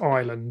rabbits to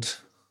Ireland?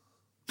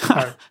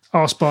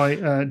 Asked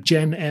by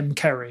Jen M.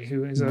 Kerry,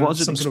 who is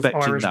some sort of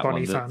Irish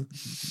bunny fan.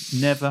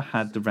 Never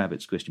had the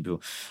rabbits question before.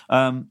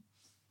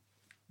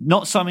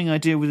 Not something I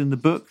deal with in the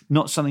book,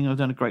 not something I've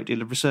done a great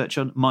deal of research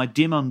on. My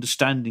dim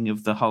understanding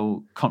of the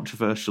whole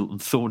controversial and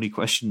thorny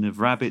question of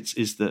rabbits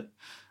is that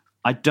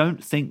I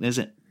don't think there's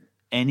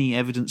any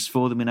evidence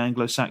for them in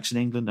Anglo-Saxon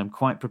England. I'm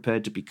quite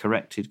prepared to be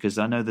corrected, because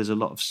I know there's a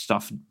lot of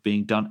stuff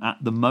being done at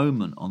the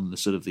moment on the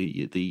sort of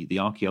the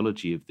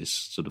archaeology of this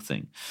sort of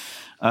thing.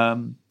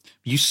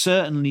 You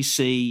certainly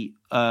see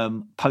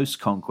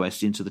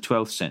post-conquest into the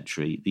 12th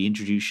century the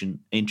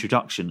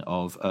introduction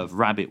of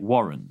rabbit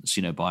warrens,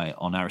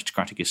 on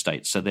aristocratic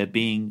estates. So they're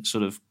being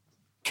sort of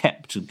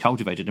kept and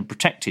cultivated and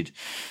protected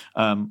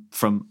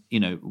from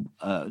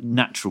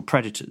natural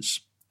predators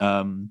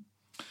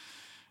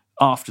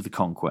after the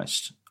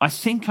conquest. I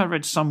think I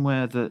read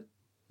somewhere that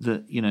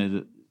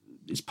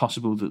it's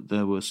possible that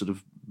there were sort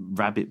of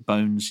rabbit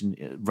bones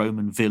in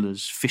Roman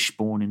villas.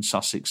 Fishbourne in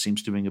Sussex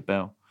seems to ring a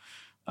bell.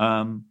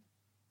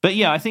 But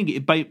yeah, I think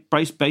it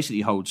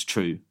basically holds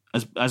true.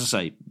 As I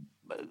say,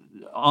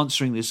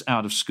 answering this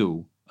out of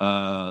school,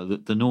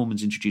 that the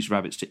Normans introduced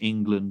rabbits to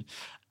England,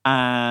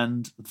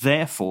 and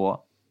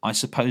therefore, I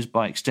suppose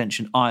by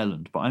extension,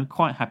 Ireland. But I'm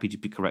quite happy to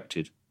be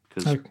corrected,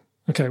 because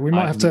we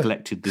might have to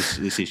neglected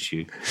this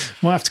issue.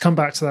 Might have to come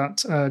back to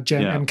that,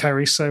 Jen M.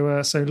 Kerry.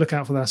 So look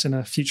out for that in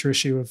a future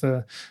issue of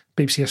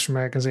BBC History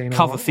Magazine.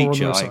 Cover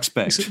feature, I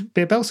expect.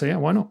 Be a belter, yeah,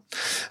 why not?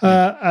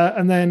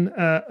 And then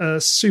a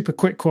super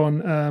quick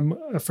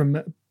one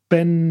from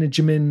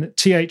Benjamin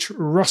T.H.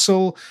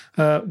 Russell.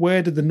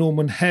 Where did the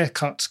Norman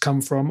haircut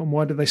come from, and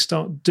why did they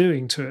start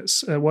doing it?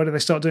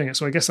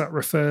 So I guess that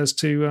refers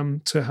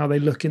to how they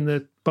look in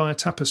the Bayeux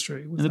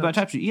Tapestry. In the Bayeux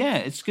Tapestry, yeah,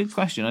 it's a good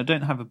question. I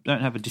don't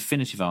have a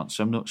definitive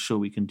answer. I'm not sure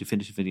we can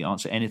definitively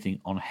answer anything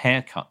on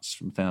haircuts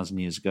from 1,000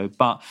 years ago,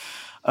 but.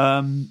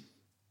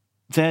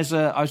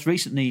 I was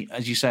recently,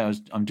 as you say,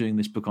 I'm doing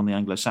this book on the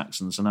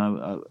Anglo-Saxons, and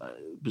I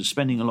was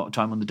spending a lot of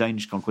time on the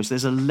Danish conquest.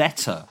 There's a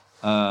letter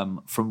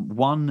from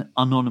one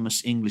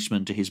anonymous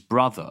Englishman to his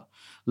brother,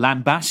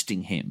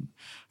 lambasting him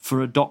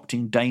for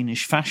adopting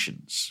Danish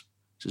fashions.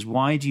 He says,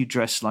 "Why do you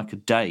dress like a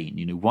Dane?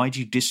 Why do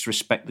you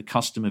disrespect the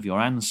custom of your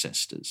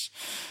ancestors?"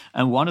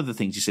 And one of the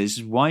things he says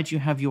is, "Why do you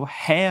have your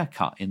hair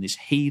cut in this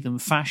heathen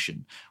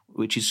fashion,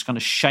 which is kind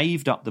of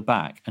shaved up the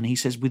back?" And he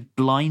says, "with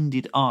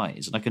blinded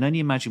eyes." And I can only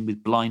imagine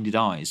with blinded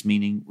eyes,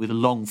 meaning with a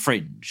long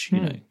fringe,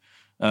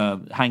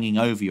 hanging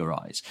over your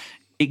eyes.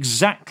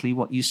 Exactly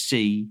what you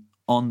see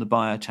on the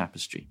Bayeux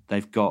Tapestry.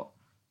 They've got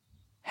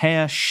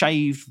hair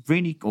shaved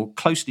really or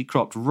closely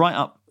cropped right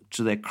up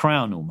to their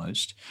crown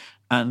almost,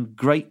 and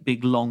great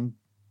big long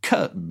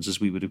curtains, as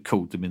we would have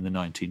called them in the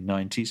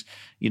 1990s,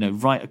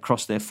 right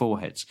across their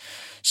foreheads.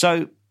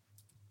 So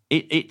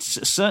it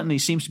certainly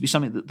seems to be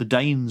something that the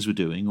Danes were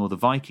doing, or the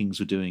Vikings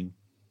were doing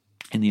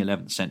in the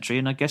 11th century,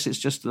 and I guess it's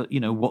just that,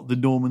 what the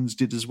Normans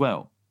did as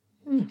well.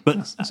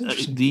 But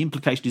the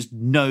implication is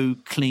no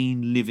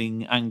clean,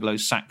 living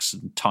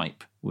Anglo-Saxon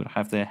type would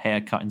have their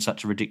hair cut in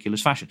such a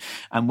ridiculous fashion.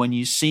 And when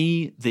you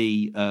see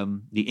the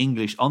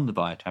English on the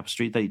Bayeux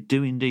Tapestry, they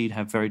do indeed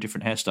have very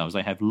different hairstyles.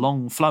 They have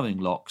long flowing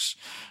locks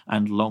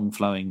and long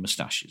flowing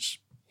moustaches.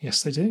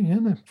 Yes, they do. Yeah,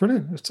 no,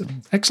 brilliant.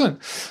 Excellent.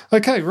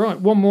 Okay,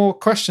 right. One more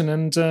question,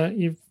 and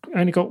you've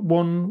only got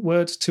one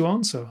word to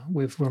answer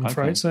with, I'm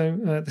afraid. Okay.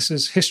 So this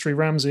is History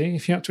Ramsey.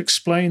 If you had to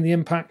explain the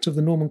impact of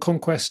the Norman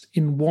conquest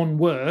in one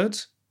word,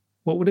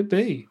 what would it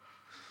be?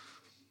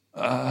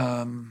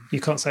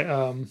 You can't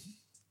say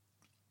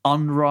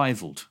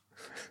unrivaled.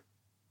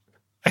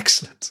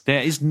 Excellent.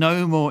 There is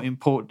no more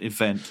important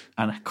event,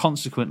 and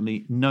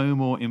consequently no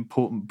more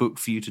important book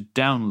for you to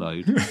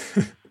download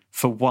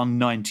for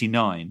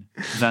 $1.99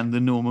 than the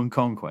Norman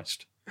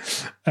conquest.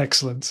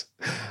 Excellent.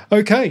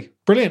 Okay,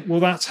 brilliant. Well,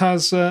 that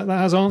has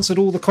answered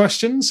all the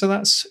questions. So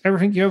that's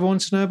everything you ever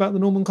wanted to know about the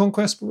Norman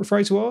conquest, but we're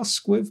afraid to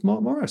ask, with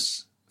Mark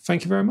Morris.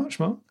 Thank you very much,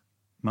 Mark.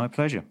 My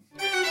pleasure.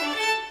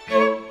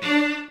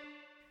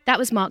 That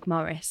was Mark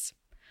Morris.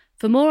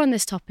 For more on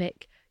this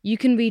topic, you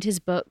can read his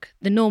book,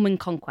 The Norman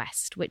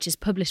Conquest, which is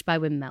published by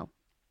Windmill.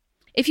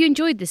 If you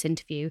enjoyed this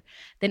interview,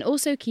 then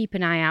also keep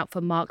an eye out for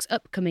Mark's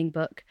upcoming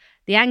book,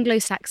 The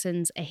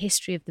Anglo-Saxons, A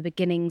History of the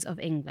Beginnings of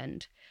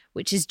England,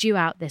 which is due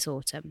out this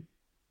autumn.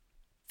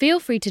 Feel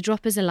free to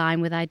drop us a line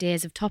with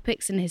ideas of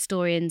topics and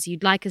historians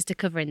you'd like us to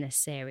cover in this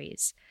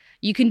series.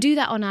 You can do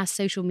that on our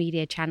social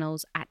media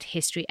channels at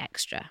History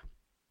Extra.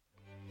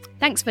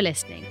 Thanks for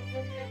listening.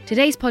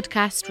 Today's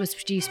podcast was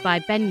produced by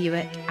Ben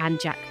Hewitt and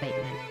Jack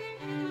Bateman.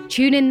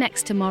 Tune in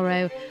next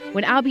tomorrow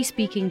when I'll be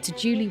speaking to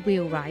Julie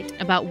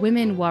Wheelwright about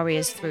women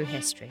warriors through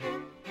history.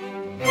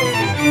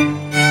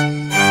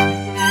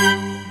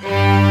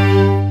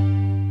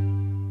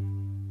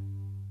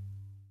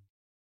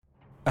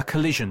 A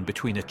collision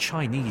between a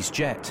Chinese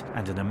jet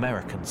and an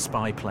American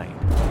spy plane.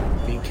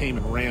 He came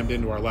and rammed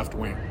into our left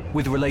wing.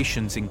 With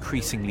relations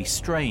increasingly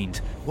strained,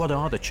 what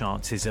are the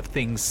chances of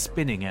things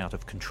spinning out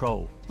of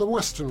control? The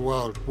Western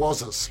world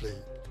was asleep.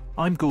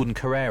 I'm Gordon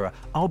Carrera.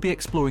 I'll be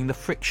exploring the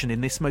friction in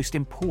this most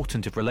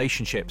important of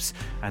relationships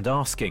and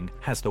asking,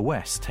 has the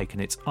West taken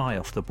its eye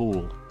off the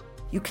ball?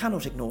 You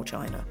cannot ignore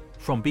China.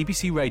 From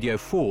BBC Radio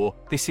 4,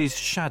 this is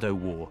Shadow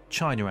War,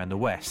 China and the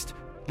West.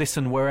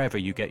 Listen wherever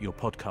you get your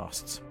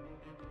podcasts.